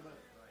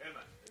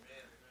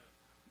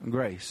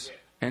 Grace.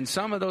 And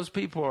some of those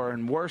people are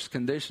in worse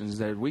conditions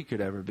than we could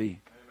ever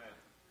be.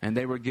 And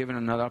they were given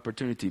another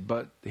opportunity.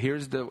 But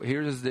here's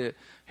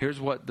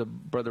what the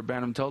Brother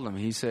Branham told them.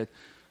 He said,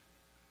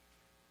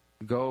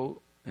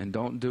 go and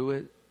don't do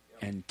it,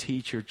 and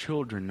teach your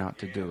children not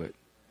to do it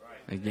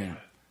again.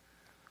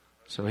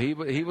 So he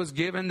was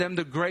giving them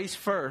the grace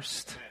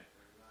first.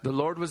 The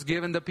Lord was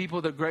giving the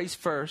people the grace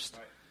first.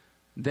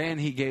 Then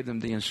he gave them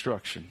the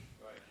instruction.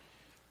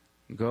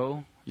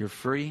 Go, you're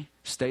free,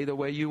 stay the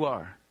way you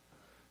are,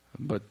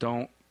 but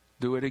don't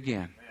do it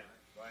again.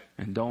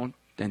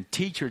 And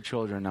teach your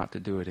children not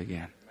to do it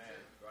again.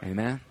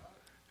 Amen.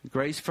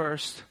 Grace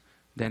first,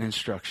 then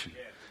instruction.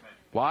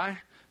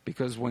 Why?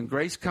 Because when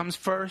grace comes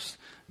first,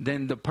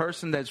 then the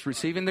person that's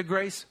receiving the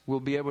grace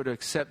will be able to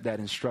accept that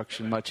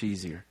instruction much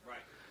easier.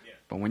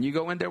 But when you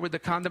go in there with the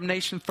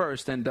condemnation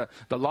first, and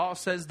the law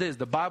says this,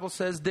 the Bible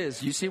says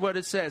this, you see what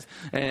it says,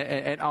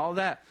 and all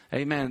that,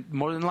 amen,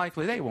 more than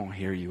likely they won't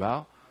hear you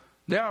out.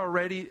 They're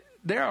already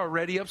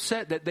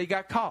upset that they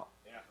got caught.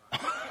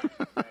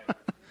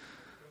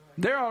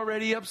 They're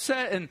already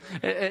upset, and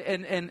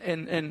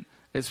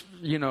it's,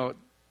 you know,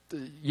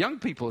 young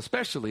people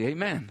especially,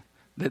 amen,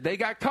 that they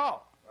got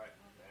caught.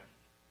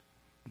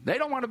 They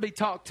don't want to be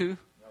talked to.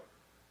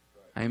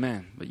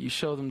 Amen. But you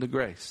show them the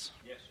grace.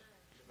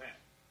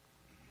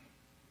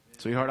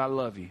 Sweetheart, I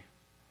love you.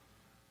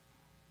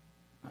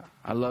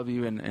 I love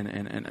you,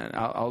 and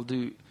I'll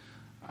do.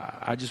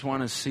 I just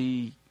want to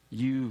see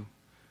you.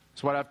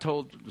 It's what I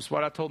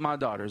told my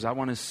daughters. I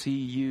want to see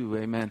you.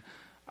 Amen.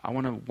 I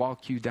want to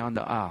walk you down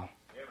the aisle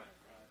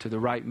to the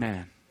right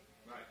man.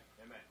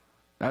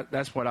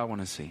 That's what I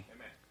want to see.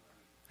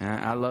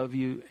 And I love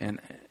you,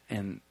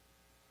 and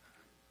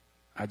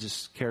I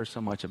just care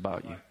so much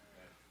about you.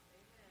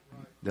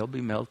 They'll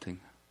be melting.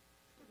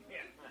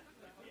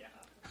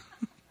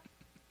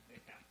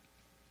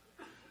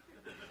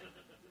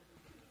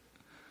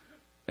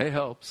 It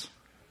helps.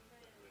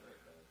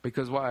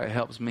 Because why? It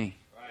helps me.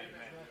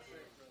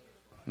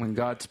 When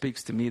God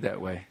speaks to me that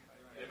way.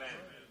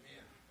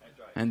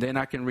 And then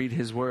I can read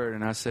His Word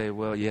and I say,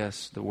 well,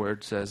 yes, the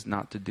Word says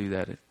not to do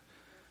that.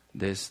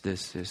 This.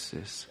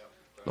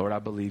 Lord, I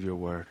believe Your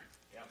Word.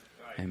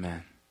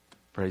 Amen.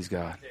 Praise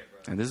God.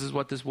 And this is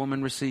what this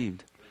woman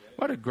received.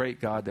 What a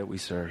great God that we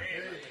serve.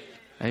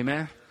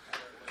 Amen.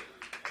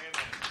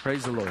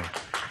 Praise the Lord.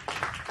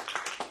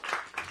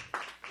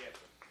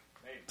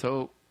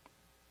 So,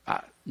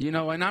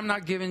 and I'm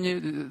not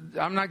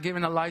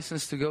giving a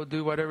license to go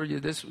do whatever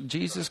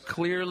Jesus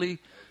clearly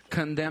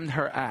condemned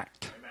her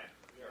act.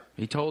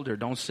 He told her,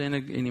 don't sin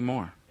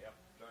anymore.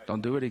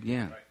 Don't do it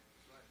again.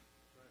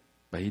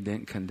 But He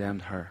didn't condemn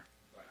her.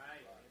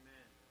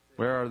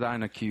 Where are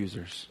thine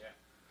accusers?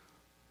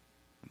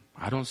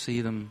 I don't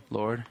see them,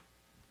 Lord.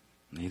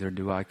 Neither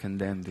do I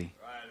condemn thee.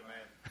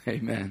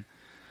 Amen.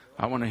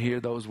 I want to hear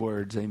those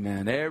words.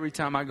 Amen. Every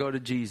time I go to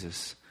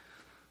Jesus.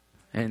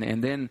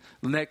 And then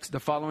the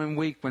following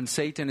week when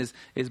Satan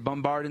is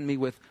bombarding me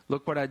with,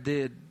 look what I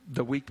did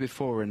the week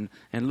before, and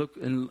look,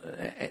 and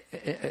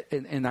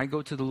I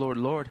go to the Lord,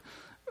 Lord,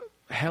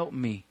 help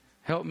me.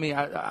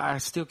 I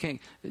still can't.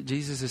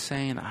 Jesus is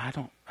saying, I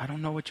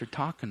don't know what you're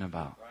talking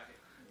about.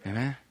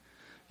 Amen.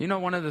 You know,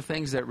 one of the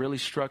things that really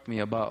struck me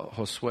about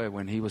Josue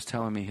when he was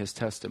telling me his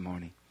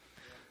testimony,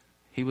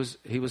 he was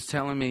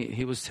telling me,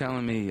 he was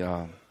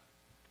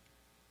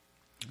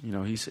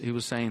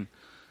saying,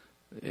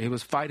 he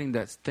was fighting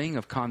that thing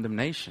of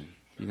condemnation,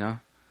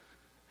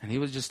 And he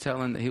was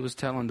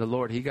telling the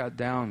Lord, he got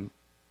down,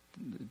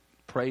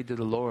 prayed to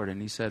the Lord,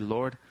 and he said,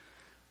 Lord,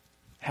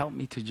 help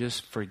me to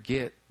just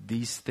forget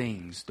these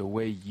things the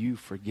way you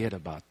forget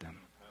about them.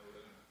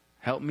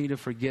 Help me to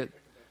forget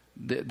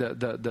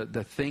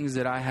the things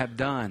that I have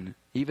done.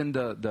 Even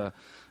the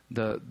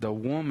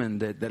woman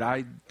that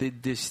I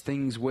did these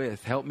things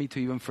with. Help me to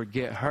even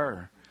forget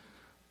her.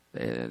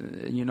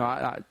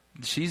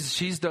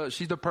 She's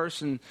the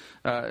person.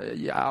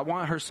 I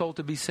want her soul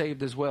to be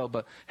saved as well.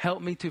 But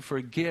help me to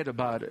forget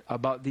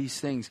about these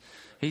things.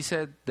 He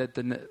said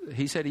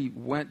he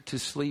went to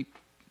sleep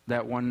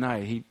that one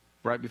night.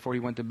 Right before he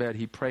went to bed,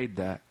 he prayed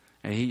that,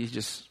 and he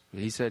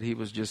said he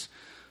was just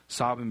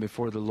sobbing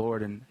before the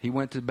Lord. And he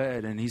went to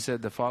bed, and he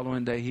said the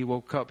following day he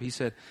woke up. He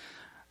said,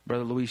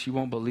 Brother Luis, you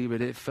won't believe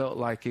it. It felt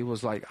like it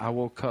was like I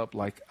woke up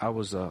like I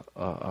was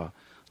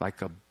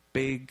like a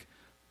big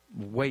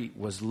weight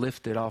was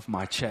lifted off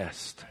my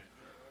chest.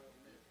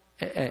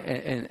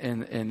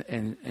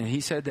 And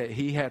he said that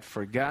he had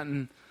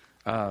forgotten.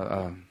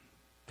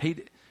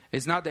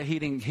 It's not that he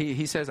didn't.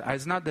 He says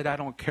it's not that I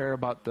don't care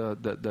about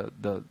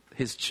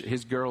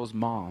his girl's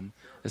mom.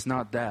 It's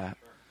not that,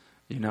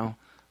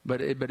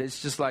 But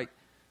it's just like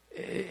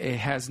it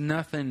has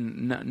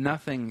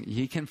nothing.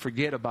 He can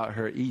forget about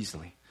her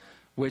easily,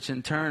 which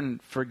in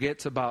turn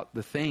forgets about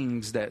the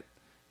things that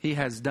he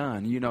has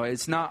done.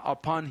 It's not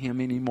upon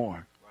him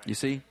anymore. You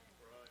see?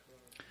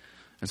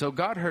 And so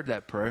God heard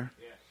that prayer,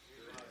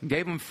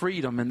 gave him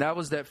freedom, and that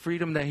was that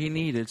freedom that he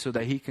needed so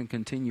that he can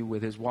continue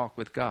with his walk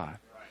with God.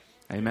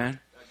 Amen?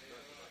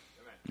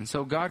 And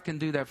so God can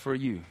do that for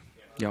you,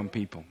 young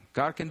people.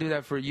 God can do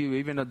that for you,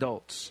 even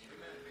adults.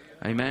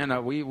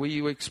 Amen.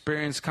 We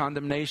experience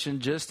condemnation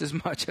just as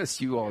much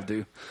as you all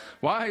do.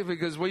 Why?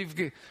 Because we've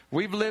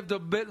lived a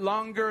bit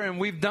longer and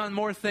we've done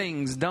more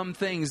things, dumb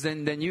things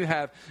than you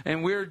have.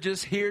 And we're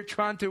just here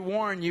trying to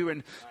warn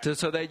you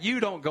so that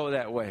you don't go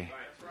that way.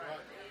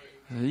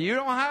 You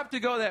don't have to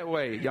go that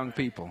way, young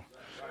people.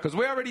 Because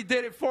we already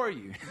did it for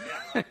you.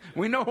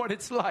 We know what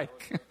it's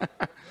like.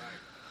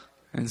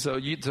 And so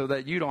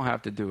that you don't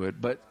have to do it.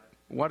 But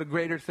what a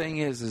greater thing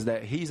is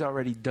that he's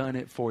already done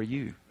it for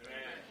you.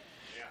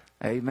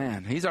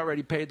 Amen. He's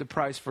already paid the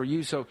price for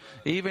you. So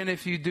even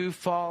if you do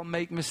fall,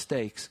 make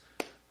mistakes,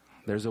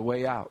 there's a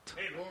way out.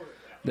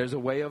 There's a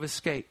way of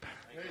escape.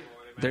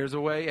 There's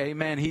a way.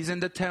 Amen. He's in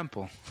the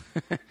temple.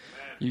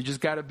 You just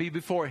got to be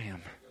before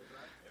him.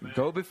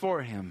 Go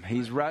before him.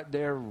 He's right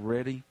there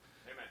ready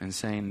and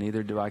saying,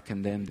 neither do I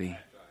condemn thee.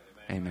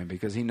 Amen.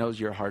 Because he knows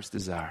your heart's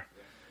desire.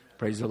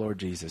 Praise the Lord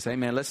Jesus.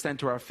 Amen. Let's stand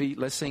to our feet.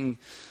 Let's sing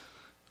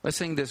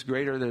this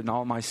greater than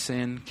all my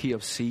sin, key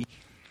of C.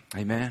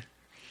 Amen.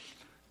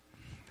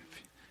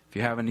 If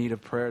you have a need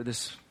of prayer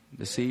this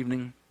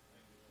evening,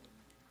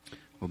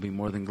 we'll be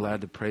more than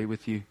glad to pray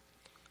with you.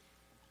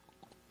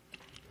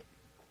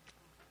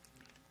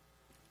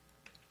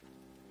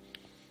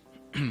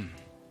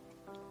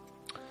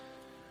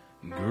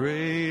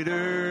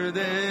 Greater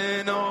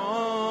than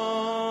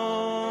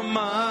all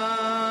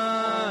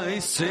my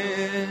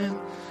sin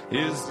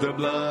is the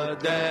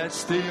blood that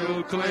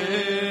still cleanses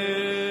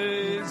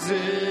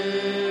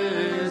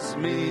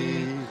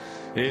me.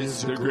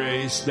 It's the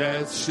grace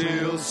that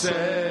still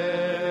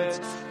sets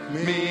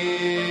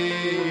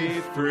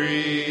me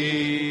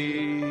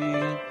free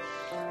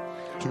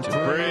to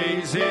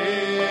praise Him.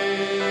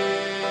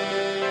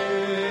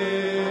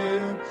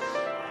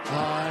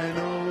 I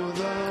know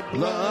the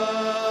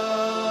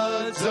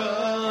blood's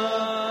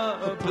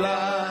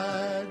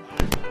applied,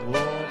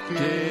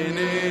 walking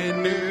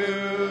in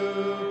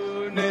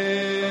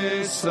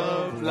newness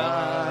of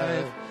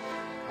life.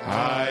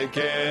 I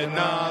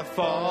cannot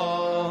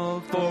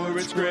fall, for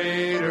it's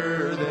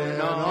greater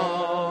than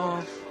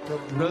all the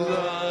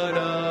blood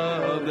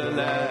of the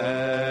Lamb.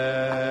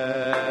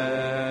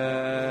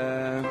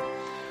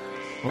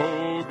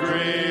 Oh,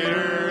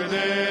 greater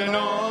than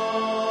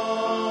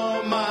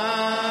all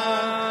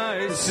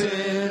my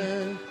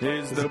sin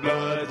is the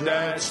blood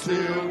that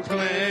still cleanses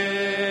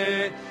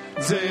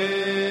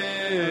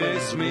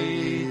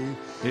me.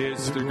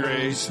 It's the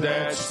grace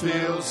that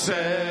still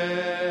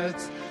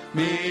sets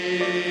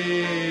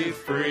me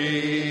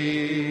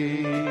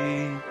free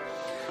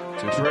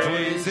to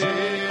praise Him.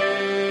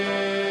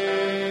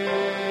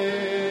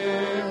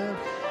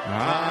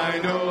 I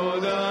know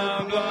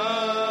the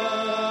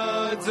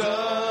blood's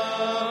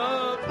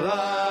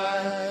applied.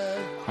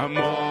 I'm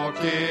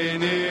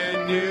walking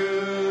in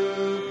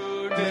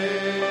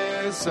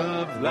newness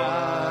of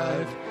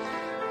life.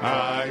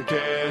 I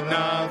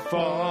cannot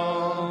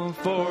fall,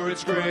 for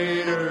it's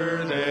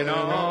greater than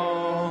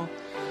all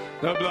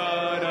the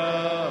blood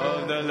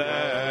of the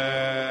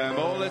Lamb.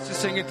 Oh, let's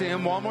just sing it to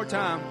Him one more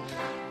time.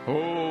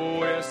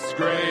 Oh, it's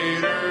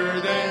greater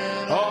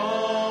than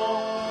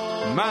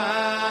all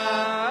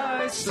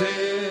my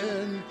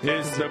sin.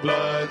 It's the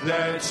blood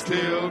that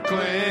still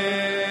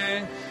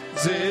cleanses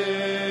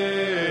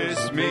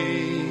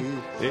me.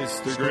 It's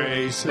the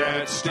grace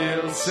that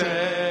still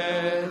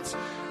sets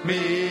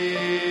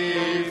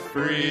me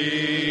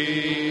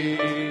free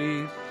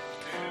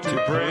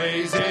to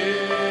praise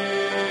Him.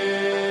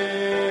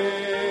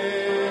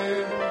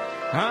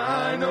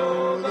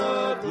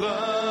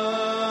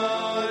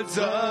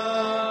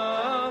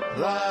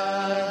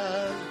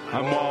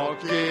 I'm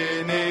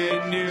walking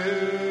in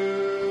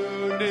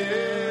newness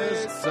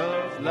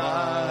of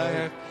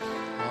life.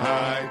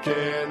 I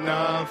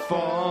cannot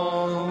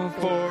fall,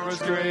 for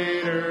it's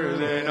greater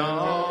than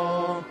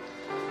all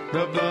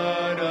the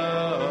blood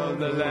of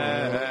the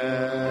Lamb.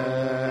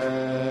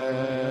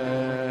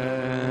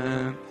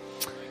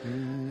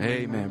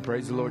 Amen.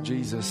 Praise the Lord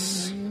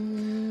Jesus.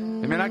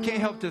 Amen. I can't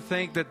help to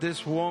think that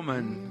this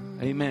woman,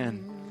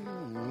 amen,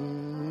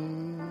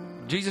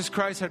 Jesus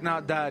Christ had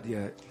not died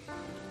yet.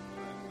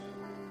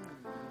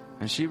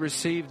 And she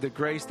received the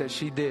grace that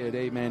she did,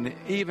 amen,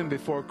 even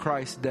before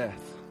Christ's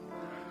death.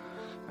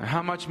 And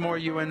how much more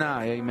you and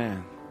I,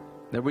 amen,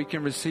 that we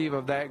can receive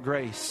of that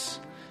grace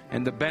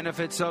and the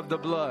benefits of the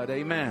blood,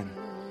 amen,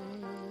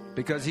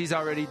 because He's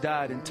already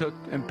died and took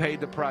and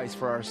paid the price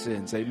for our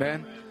sins,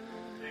 amen.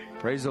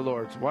 Praise the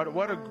Lord. What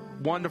a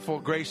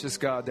wonderful, gracious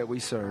God that we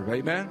serve,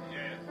 amen.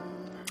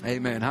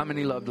 Amen. How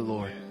many love the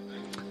Lord?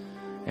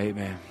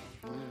 Amen.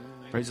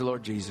 Praise the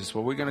Lord Jesus.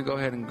 Well, we're going to go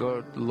ahead and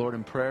go to the Lord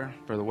in prayer.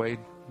 Brother Wade,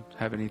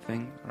 have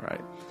anything? All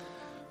right.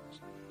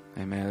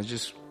 Amen. Let's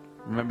just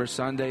remember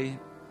Sunday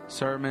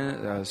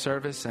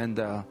service, and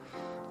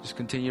just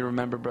continue to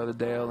remember Brother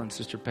Dale and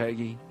Sister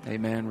Peggy.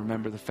 Amen.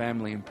 Remember the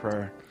family in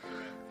prayer.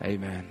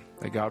 Amen.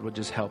 That God would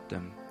just help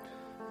them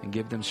and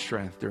give them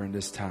strength during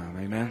this time.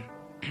 Amen.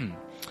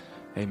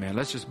 Amen.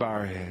 Let's just bow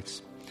our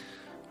heads.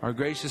 Our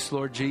gracious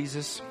Lord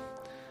Jesus,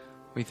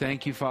 we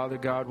thank you, Father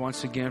God,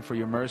 once again for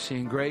your mercy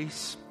and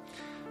grace.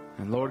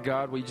 And Lord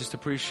God, we just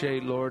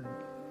appreciate, Lord,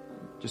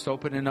 just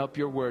opening up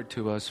your word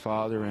to us,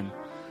 Father. And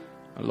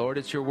Lord,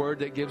 it's your word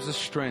that gives us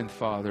strength,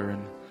 Father.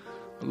 And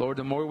Lord,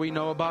 the more we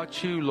know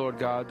about you, Lord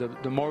God,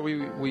 the more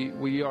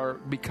we are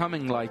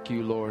becoming like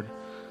you, Lord.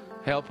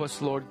 Help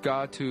us, Lord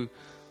God, to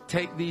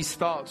take these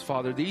thoughts,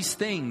 Father, these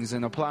things,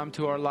 and apply them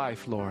to our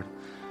life, Lord.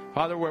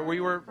 Father, where we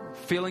were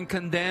feeling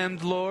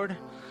condemned, Lord,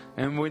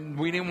 and when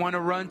we didn't want to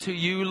run to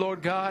you,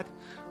 Lord God,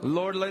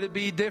 Lord, let it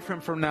be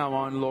different from now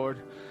on, Lord.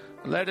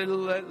 Let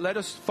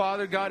us,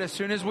 Father God, as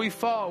soon as we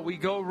fall, we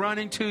go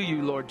running to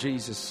you, Lord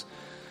Jesus.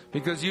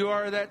 Because you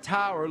are that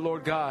tower,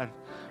 Lord God,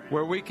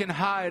 where we can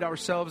hide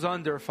ourselves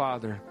under,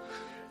 Father.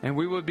 And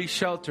we would be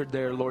sheltered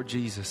there, Lord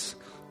Jesus.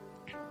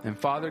 And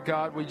Father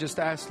God, we just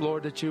ask,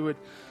 Lord, that you would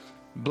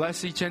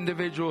bless each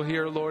individual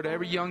here, Lord,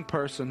 every young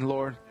person,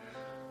 Lord.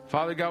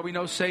 Father God, we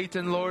know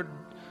Satan, Lord,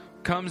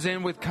 comes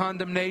in with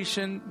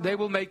condemnation. They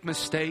will make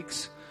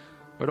mistakes.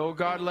 But, oh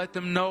God, let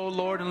them know,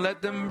 Lord, and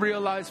let them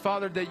realize,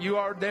 Father, that you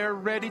are there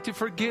ready to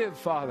forgive,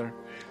 Father,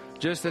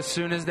 just as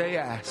soon as they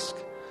ask.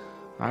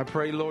 I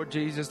pray, Lord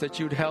Jesus, that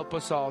you'd help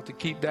us all to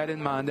keep that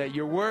in mind, that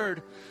your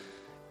word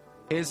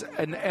is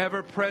an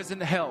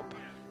ever-present help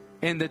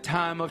in the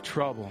time of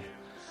trouble.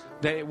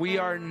 That we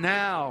are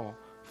now,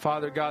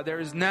 Father God, there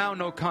is now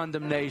no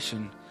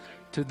condemnation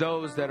to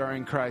those that are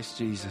in Christ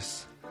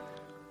Jesus.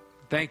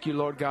 Thank you,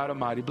 Lord God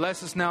Almighty.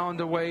 Bless us now on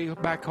the way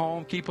back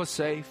home. Keep us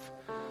safe.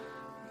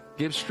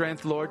 Give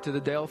strength, Lord, to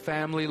the Dale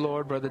family,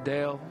 Lord, Brother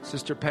Dale,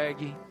 Sister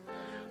Peggy.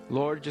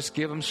 Lord, just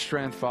give them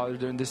strength, Father,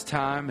 during this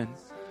time, and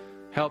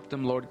help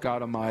them, Lord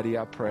God Almighty,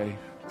 I pray.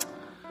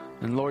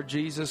 And Lord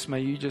Jesus, may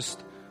you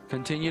just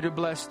continue to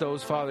bless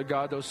those, Father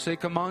God, those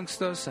sick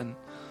amongst us, and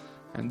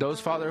those,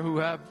 Father, who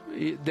have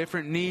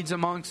different needs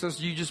amongst us.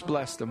 You just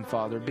bless them,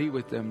 Father. Be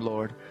with them,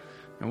 Lord,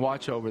 and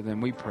watch over them,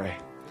 we pray.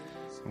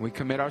 And we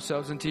commit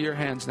ourselves into your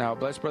hands now.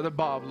 Bless Brother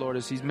Bob, Lord,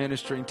 as he's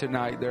ministering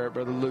tonight there at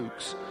Brother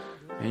Luke's.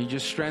 And you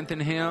just strengthen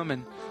him,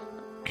 and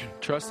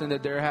trusting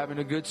that they're having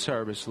a good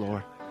service,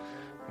 Lord.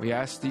 We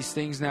ask these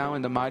things now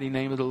in the mighty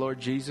name of the Lord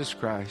Jesus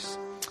Christ.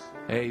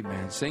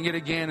 Amen. Sing it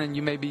again and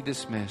you may be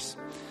dismissed.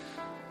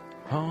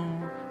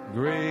 Oh,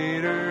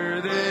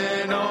 greater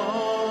than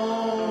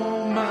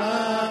all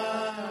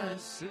my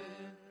sin.